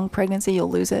strong pregnancy, you'll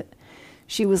lose it.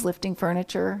 She was lifting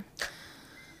furniture.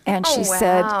 And she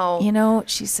said,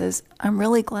 she says, I'm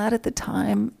really glad at the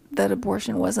time that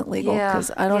abortion wasn't legal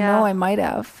because I don't know, I might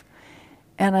have.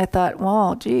 And I thought,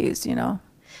 well, geez,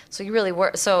 So you really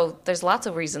were. So there's lots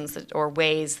of reasons or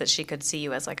ways that she could see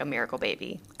you as like a miracle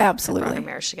baby. Absolutely. That brought your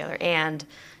marriage together. And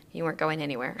you weren't going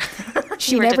anywhere.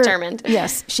 She you were never, determined.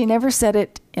 Yes. She never said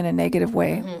it in a negative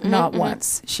way. Not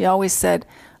once. She always said,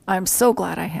 I'm so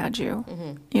glad I had you.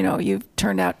 You've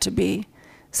turned out to be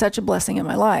such a blessing in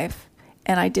my life.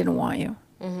 And I didn't want you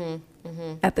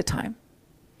at the time.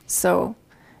 So,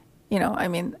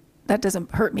 that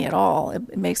doesn't hurt me at all.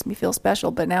 It makes me feel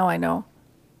special. But now I know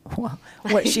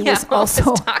what she was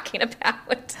also talking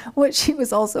about. What she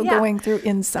was also going through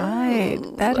inside.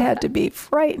 Ooh. That had to be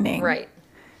frightening. Right.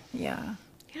 Yeah.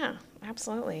 Yeah,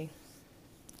 absolutely.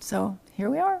 So here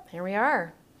we are. Here we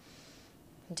are.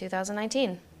 In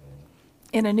 2019.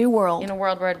 In a new world. In a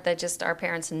world where our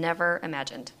parents never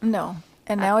imagined. No.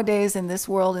 And nowadays, in this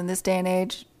world, in this day and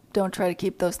age, don't try to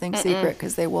keep those things secret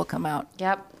because they will come out.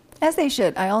 Yep. As they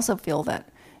should. I also feel that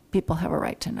people have a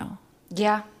right to know.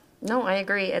 Yeah. No, I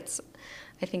agree. I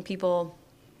think it's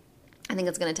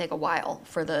going to take a while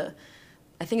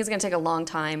I think it's going to take a long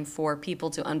time for people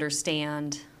to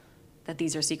understand that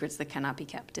these are secrets that cannot be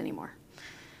kept anymore.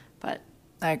 But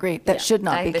I agree. That should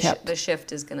not be kept. The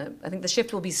shift I think the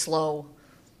shift will be slow.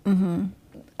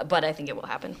 But I think it will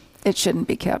happen. It shouldn't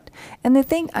be kept. And the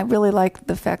thing, I really like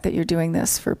the fact that you're doing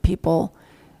this for people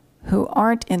who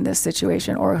aren't in this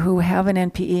situation or who have an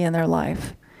NPE in their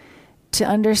life to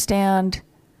understand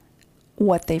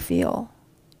what they feel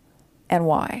and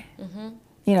why.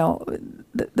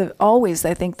 Always,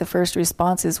 I think the first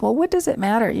response is, well, what does it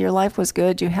matter? Your life was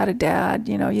good. You had a dad,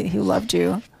 who loved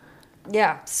you.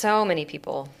 Yeah. So many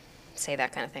people say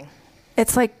that kind of thing.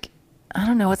 It's like I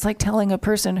don't know. It's like telling a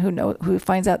person who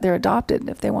finds out they're adopted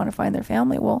if they want to find their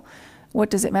family. Well, what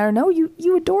does it matter? No,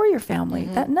 you adore your family.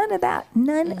 None of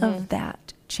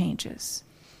that changes.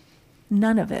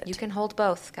 None of it. You can hold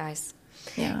both, guys.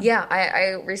 Yeah. Yeah,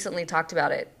 I recently talked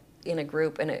about it in a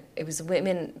group, and it was a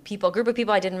group of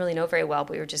people I didn't really know very well,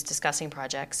 but we were just discussing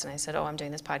projects, and I said, I'm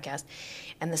doing this podcast.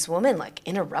 And this woman, like,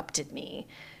 interrupted me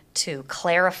to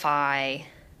clarify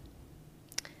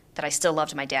that I still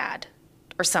loved my dad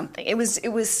or something. It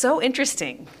was so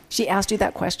interesting. She asked you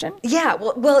that question? Yeah,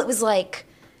 well, it was like,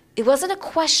 it wasn't a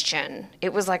question.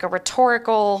 It was like a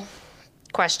rhetorical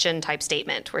question type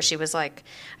statement where she was like,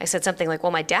 I said something like,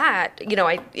 well, my dad,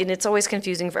 and it's always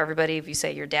confusing for everybody if you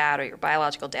say your dad or your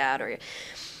biological dad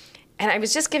and I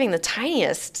was just giving the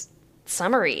tiniest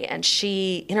summary, and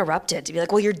she interrupted to be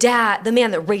like, well, your dad, the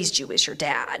man that raised you, is your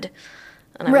dad.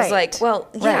 And I was like, well,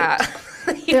 yeah,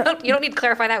 you don't need to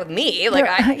clarify that with me. Like,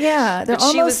 they're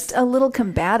almost a little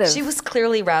combative. She was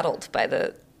clearly rattled by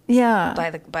the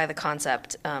by the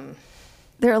concept.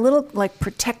 They're a little like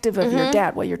protective of your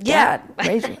dad. Well, your dad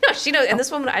raised you. No, she knows. And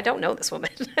this woman, I don't know this woman.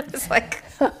 I was like,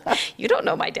 you don't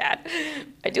know my dad.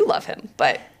 I do love him,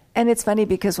 but. And it's funny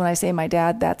because when I say my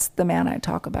dad, that's the man I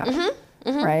talk about,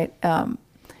 right? And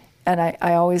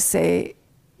I always say,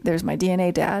 there's my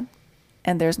DNA dad,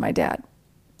 and there's my dad.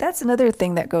 That's another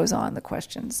thing that goes on, the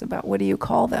questions about what do you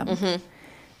call them?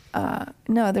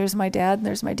 No, there's my dad, and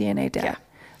there's my DNA dad. Yeah.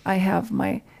 I have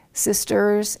my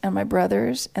sisters and my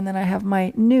brothers, and then I have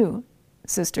my new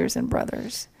sisters and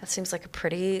brothers. That seems like a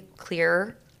pretty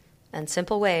clear and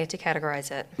simple way to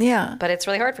categorize it. Yeah. But it's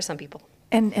really hard for some people.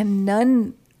 And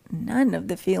none of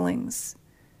the feelings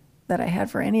that I had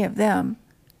for any of them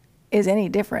is any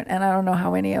different. And I don't know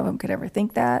how any of them could ever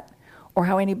think that, or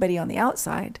how anybody on the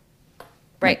outside,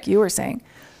 like you were saying,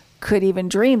 could even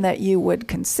dream that you would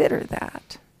consider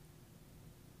that.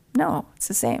 No, it's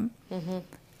the same.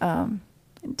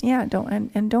 Yeah,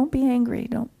 don't be angry.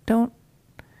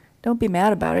 Don't be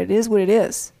mad about it. It is what it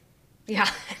is. Yeah,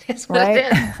 it is what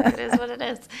it is. It is what it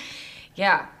is.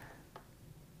 Yeah.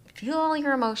 Feel all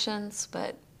your emotions,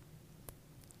 but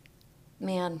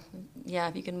man, yeah,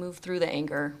 if you can move through the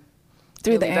anger,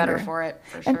 you'll be better for it,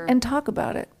 for sure. And talk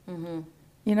about it.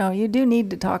 You do need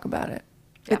to talk about it.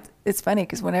 Yeah. It's funny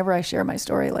because whenever I share my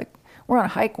story, like we're on a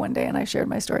hike one day and I shared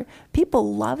my story,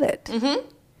 people love it.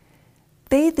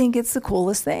 They think it's the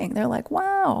coolest thing. They're like,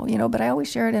 wow, but I always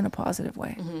share it in a positive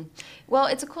way. Well,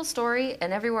 it's a cool story,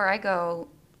 and everywhere I go,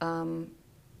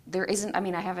 there isn't,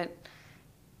 I haven't,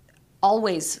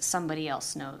 always somebody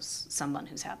else knows someone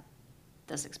who's had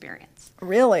this experience.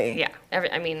 Really? Yeah.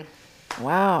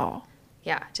 Wow.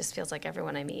 Yeah, it just feels like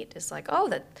everyone I meet is like, oh,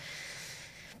 that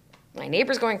my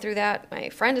neighbor's going through that, my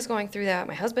friend is going through that,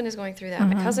 my husband is going through that,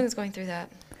 my cousin is going through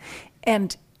that.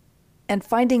 And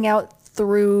finding out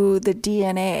through the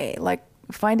DNA, like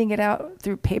finding it out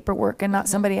through paperwork and not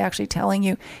somebody actually telling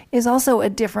you, is also a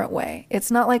different way.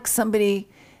 It's not like somebody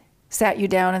sat you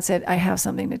down and said, I have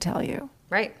something to tell you.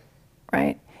 Right.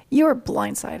 You were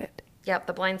blindsided. Yep,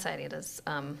 the blindsided is,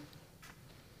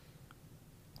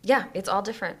 it's all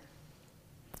different.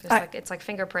 It's like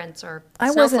fingerprints or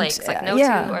snowflakes. Like no two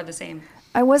are the same.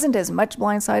 I wasn't as much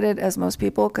blindsided as most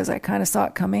people because I kind of saw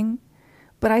it coming,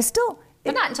 but I still.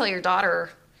 But not until your daughter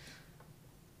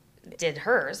did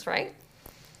hers, right?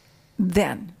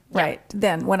 Then, right.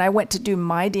 Then when I went to do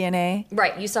my DNA.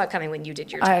 Right, you saw it coming when you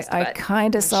did your test. I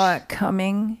kind of saw it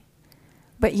coming,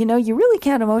 but you really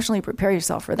can't emotionally prepare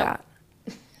yourself for that.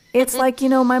 It's like,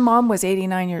 my mom was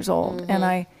 89 years old and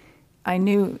I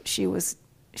knew she was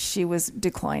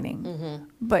declining,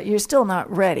 but you're still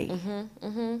not ready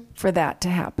for that to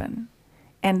happen.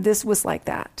 And this was like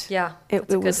that. Yeah,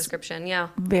 that's a good description. Yeah,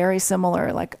 very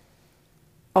similar. Like,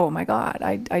 oh my God,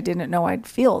 I didn't know I'd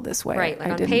feel this way. Right,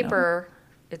 like on paper,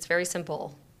 it's very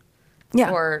simple.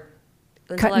 Yeah, or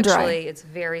intellectually, it's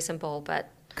very simple, but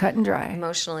cut and dry.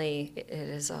 Emotionally, it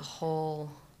is a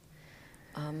whole.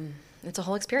 It's a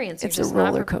whole experience. It's a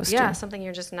roller coaster. Yeah, something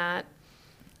you're just not.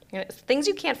 Things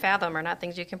you can't fathom are not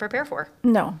things you can prepare for.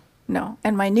 No.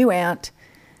 And my new aunt,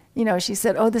 she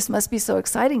said, oh, this must be so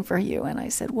exciting for you. And I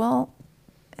said, well,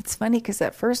 it's funny because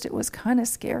at first it was kind of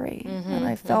scary. And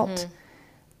I felt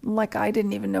like I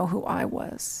didn't even know who I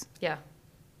was. Yeah.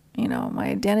 My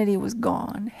identity was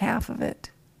gone, half of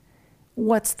it.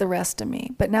 What's the rest of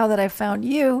me? But now that I've found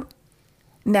you,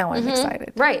 now I'm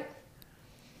excited. Right.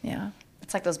 Yeah.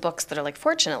 It's like those books that are like,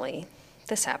 fortunately,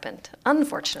 this happened.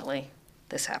 Unfortunately,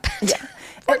 this happened. Yeah.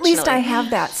 At least I have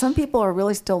that. Some people are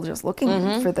really still just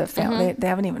looking for the family. They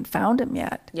haven't even found him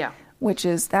yet. Yeah.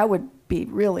 That would be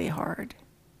really hard.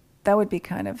 That would be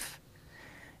kind of,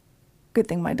 Good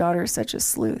thing my daughter is such a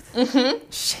sleuth.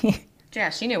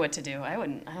 She knew what to do. I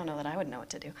don't know that I would know what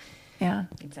to do. Yeah.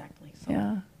 Exactly. So.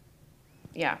 Yeah.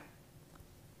 Yeah.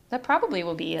 That probably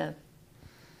will be I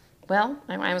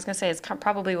was going to say it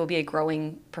probably will be a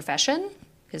growing profession,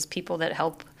 is people that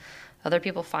help other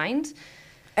people find.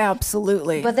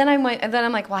 Absolutely. But then I'm like,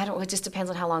 it just depends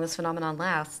on how long this phenomenon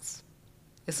lasts.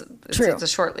 True.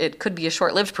 It could be a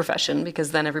short-lived profession,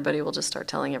 because then everybody will just start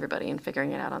telling everybody and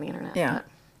figuring it out on the internet. Yeah.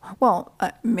 But, well,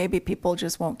 maybe people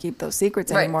just won't keep those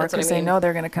secrets Right, anymore that's what I because they mean. know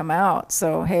they're going to come out.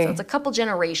 So, hey. so it's a couple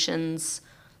generations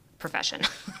profession.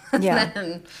 Yeah.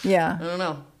 Then, Yeah. I don't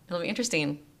know. It'll be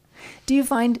interesting. Do you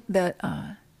find that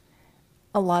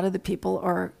a lot of the people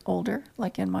are older,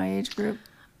 like in my age group?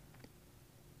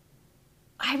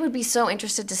 I would be so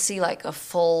interested to see like a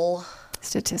full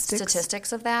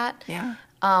statistics of that. Yeah.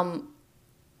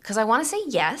 Because I want to say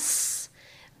yes,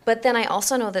 but then I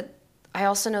also know that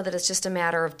it's just a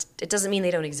matter of, it doesn't mean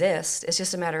they don't exist. It's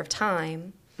just a matter of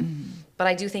time. Mm-hmm. But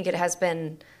I do think it has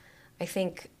been, I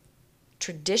think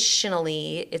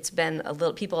traditionally it's been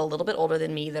people a little bit older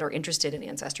than me that are interested in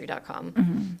Ancestry.com.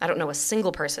 Mm-hmm. I don't know a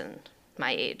single person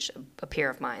my age, a peer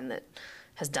of mine, that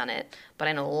has done it, but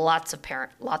I know lots of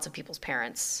people's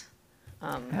parents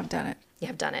have done it. You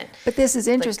have done it. But this is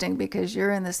interesting because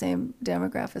you're in the same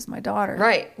demographic as my daughter.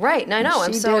 Right. No, I know.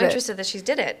 I'm so interested that she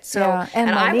did it. So, yeah,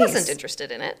 and I niece. wasn't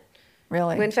interested in it.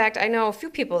 Really? In fact, I know a few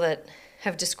people that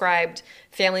have described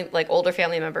older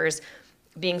family members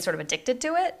being sort of addicted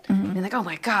to it. Mm-hmm. And like, oh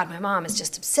my God, my mom is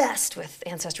just obsessed with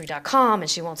Ancestry.com and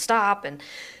she won't stop. And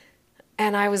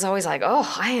I was always like,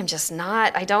 oh, I am just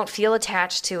not, I don't feel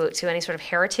attached to any sort of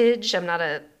heritage. I'm not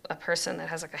a person that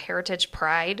has like a heritage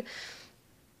pride.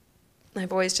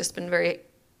 I've always just been very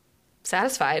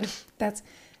satisfied. That's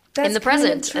in the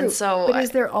present. True. And so, but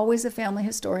is there always a family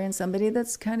historian, somebody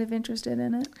that's kind of interested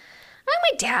in it?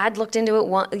 My dad looked into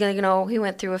it. He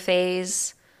went through a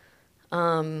phase.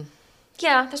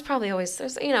 Yeah, there's probably always,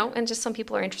 and just some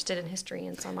people are interested in history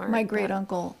and some aren't. My great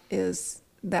uncle is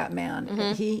that man.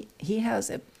 Mm-hmm. He has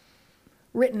it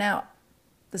written out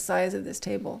the size of this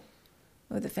table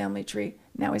with the family tree.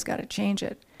 Now he's got to change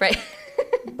it. Right.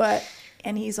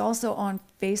 And he's also on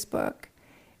Facebook.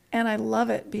 And I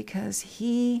love it because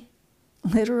he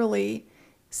literally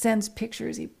sends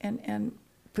pictures and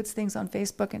puts things on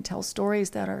Facebook and tells stories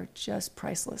that are just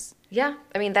priceless. Yeah.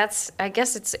 I mean, I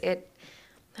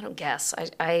don't guess.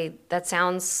 That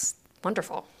sounds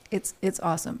wonderful. It's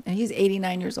awesome. And he's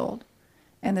 89 years old.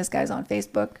 And this guy's on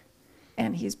Facebook.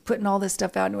 And he's putting all this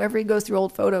stuff out. And whenever he goes through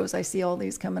old photos, I see all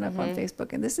these coming up on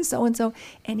Facebook. And this is so-and-so.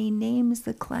 And he names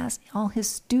the class, all his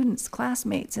students,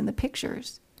 classmates in the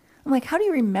pictures. I'm like, how do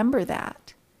you remember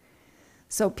that?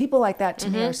 So people like that to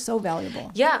me are so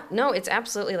valuable. Yeah. No, it's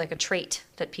absolutely like a trait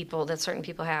that certain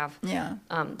people have. Yeah.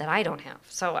 That I don't have.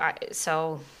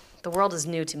 So the world is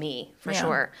new to me, for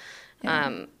sure.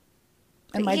 Yeah.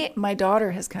 And my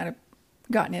daughter has kind of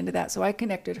gotten into that. So I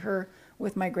connected her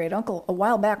with my great uncle a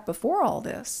while back before all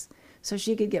this, so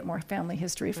she could get more family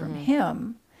history from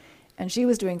him. And she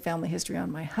was doing family history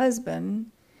on my husband,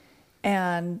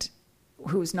 and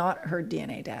who's not her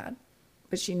DNA dad,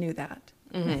 but she knew that.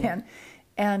 Mm-hmm.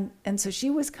 And so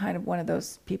she was kind of one of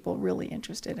those people really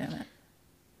interested in it.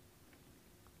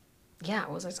 Yeah,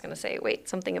 I was just going to say,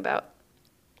 something about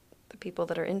the people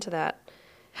that are into that.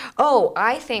 Oh,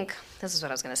 I think, this is what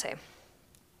I was going to say.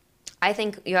 I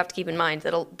think you have to keep in mind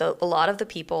that a lot of the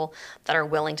people that are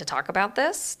willing to talk about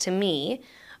this, to me,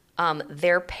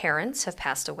 their parents have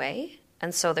passed away.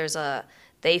 And so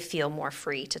they feel more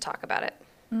free to talk about it.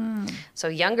 Mm. So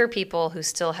younger people who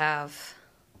still have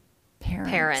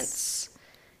parents,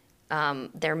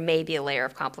 there may be a layer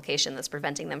of complication that's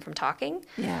preventing them from talking.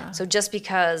 Yeah. So just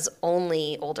because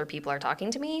only older people are talking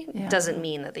to me doesn't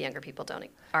mean that the younger people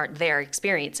aren't there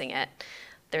experiencing it.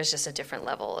 There's just a different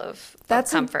level of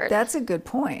comfort. That's a good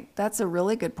point. That's a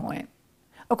really good point.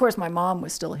 Of course, my mom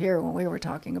was still here when we were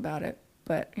talking about it,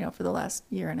 but for the last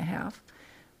year and a half.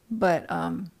 But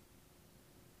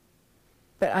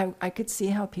I could see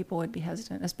how people would be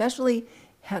hesitant, especially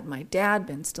had my dad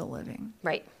been still living.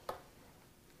 Right.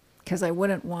 Because I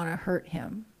wouldn't want to hurt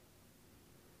him.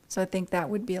 So I think that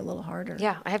would be a little harder.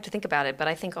 Yeah, I have to think about it, but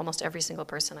I think almost every single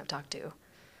person I've talked to,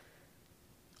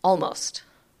 almost,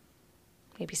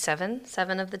 maybe seven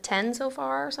of the 10 so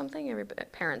far or something,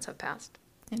 parents have passed.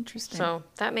 Interesting. So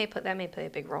that may play a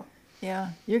big role.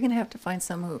 Yeah, you're going to have to find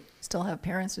some who still have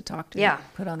parents to talk to. Yeah.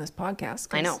 Put on this podcast.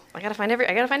 I know. I got to find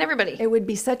everybody. It would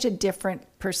be such a different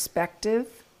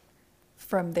perspective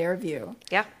from their view.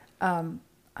 Yeah.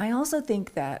 I also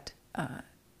think that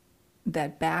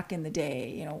that back in the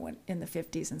day, when in the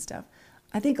 50s and stuff,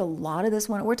 I think a lot of this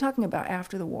one, we're talking about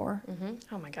after the war,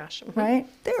 Oh my gosh. right?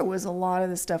 There was a lot of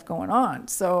this stuff going on.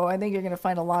 So I think you're going to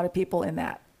find a lot of people in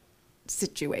that Yep,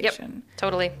 situation.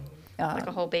 totally. Like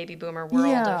a whole baby boomer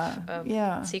world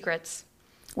of secrets.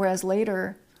 Whereas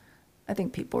later, I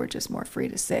think people were just more free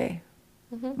to say,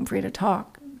 and free to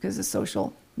talk, because the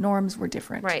social norms were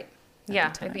different. Right.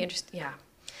 Yeah, I'd be interested. Yeah.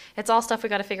 It's all stuff we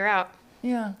got to figure out.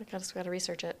 Yeah. We got to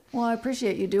research it. Well, I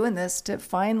appreciate you doing this to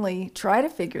finally try to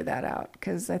figure that out,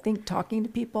 because I think talking to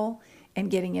people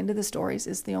and getting into the stories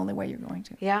is the only way you're going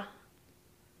to. Yeah.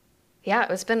 Yeah,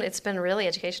 it's been really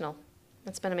educational.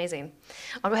 It's been amazing.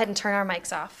 I'll go ahead and turn our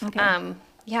mics off. Okay.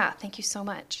 Yeah, thank you so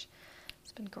much.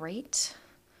 It's been great.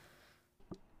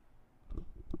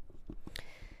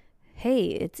 Hey,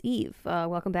 it's Eve.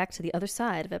 Welcome back to the other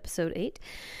side of episode 8.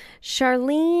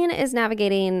 Charlene is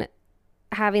navigating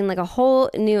having like a whole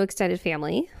new extended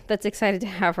family that's excited to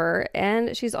have her.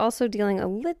 And she's also dealing a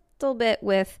little bit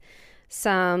with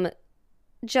some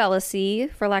jealousy,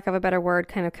 for lack of a better word,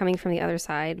 kind of coming from the other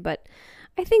side. But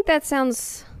I think that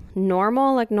sounds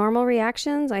normal, like normal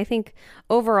reactions. I think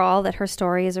overall that her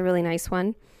story is a really nice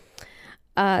one.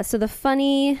 So the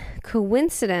funny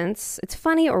coincidence, it's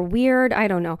funny or weird, I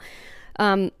don't know,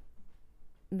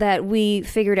 that we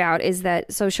figured out is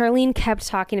that, so Charlene kept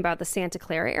talking about the Santa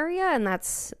Clara area, and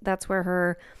that's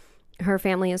where her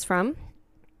family is from.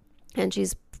 And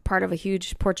she's part of a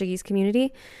huge Portuguese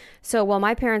community. So while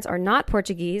my parents are not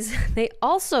Portuguese, they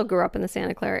also grew up in the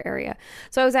Santa Clara area.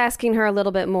 So I was asking her a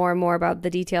little bit more and more about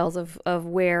the details of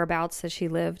whereabouts that she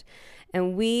lived.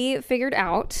 And we figured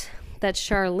out that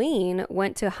Charlene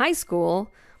went to high school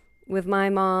with my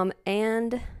mom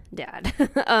and dad,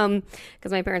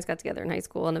 because my parents got together in high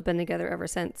school and have been together ever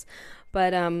since.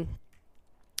 But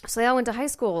so they all went to high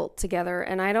school together,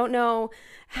 and I don't know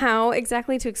how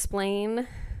exactly to explain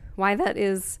why that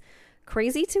is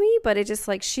crazy to me, but it just,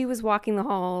 like, she was walking the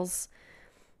halls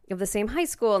of the same high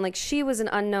school, and like she was an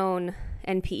unknown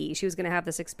NPE. She was going to have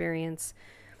this experience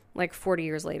like 40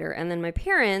 years later. And then my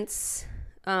parents,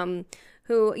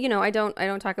 who, you know, I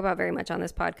don't talk about very much on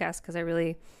this podcast because I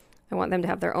want them to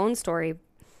have their own story.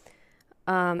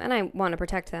 And I want to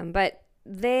protect them, but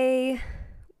they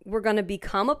were going to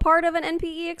become a part of an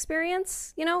NPE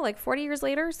experience, you know, like 40 years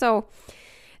later. So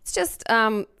it's just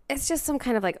some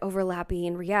kind of like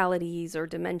overlapping realities or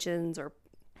dimensions or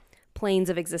planes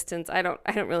of existence. I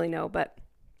don't really know, but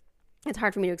it's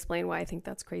hard for me to explain why I think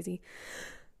that's crazy.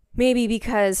 Maybe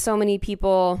because so many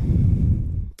people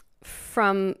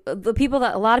a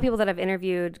lot of people that I've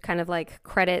interviewed kind of like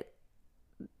credit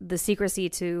the secrecy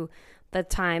to the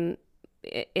time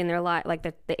in their life, like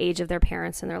the age of their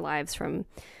parents in their lives from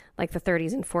like the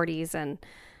 30s and 40s. And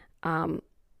I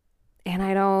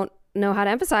don't know how to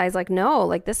emphasize, like, no,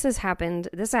 like this happens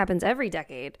every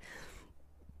decade.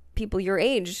 People your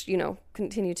age, you know,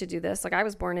 continue to do this. Like I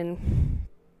was born in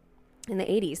the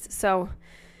 80s. So,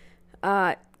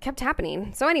 kept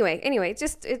happening. So anyway, it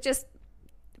just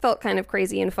felt kind of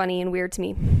crazy and funny and weird to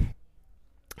me.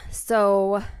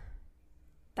 So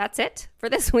that's it for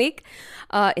this week,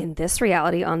 in this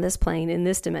reality, on this plane, in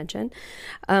this dimension.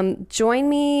 Join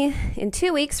me in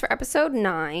 2 weeks for episode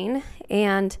 9.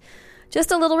 And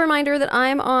just a little reminder that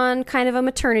I'm on kind of a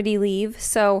maternity leave.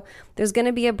 So there's going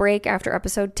to be a break after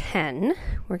episode 10.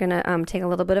 We're going to take a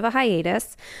little bit of a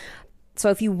hiatus. So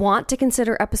if you want to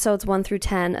consider episodes 1 through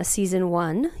 10 a season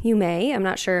 1, you may. I'm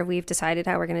not sure if we've decided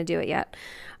how we're going to do it yet.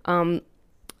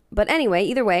 But anyway,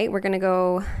 either way, we're going to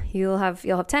go, you'll have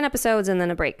 10 episodes and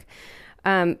then a break.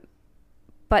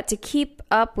 But to keep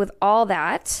up with all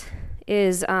that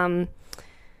is, what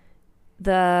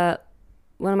am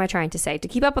I trying to say? To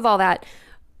keep up with all that,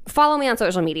 follow me on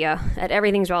social media at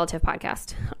Everything's Relative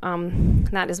Podcast.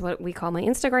 That is what we call my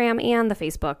Instagram and the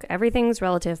Facebook. Everything's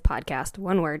Relative Podcast,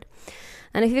 one word.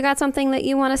 And if you've got something that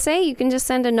you want to say, you can just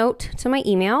send a note to my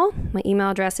email. My email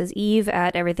address is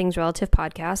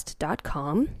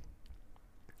eve@everythingsrelativepodcast.com.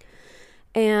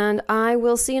 And I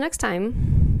will see you next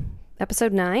time.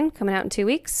 Episode 9 coming out in 2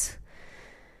 weeks.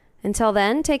 Until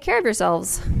then, take care of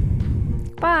yourselves.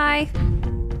 Bye.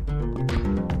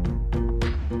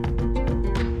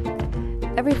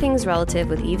 Everything's Relative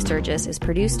with Eve Sturgis is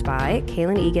produced by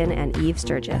Kaylin Egan and Eve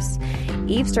Sturgis.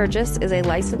 Eve Sturgis is a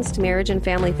licensed marriage and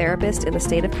family therapist in the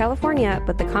state of California,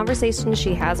 but the conversations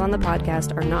she has on the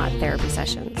podcast are not therapy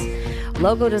sessions.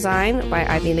 Logo design by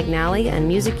Ivy McNally and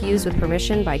music used with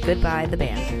permission by Goodbye the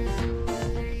Band.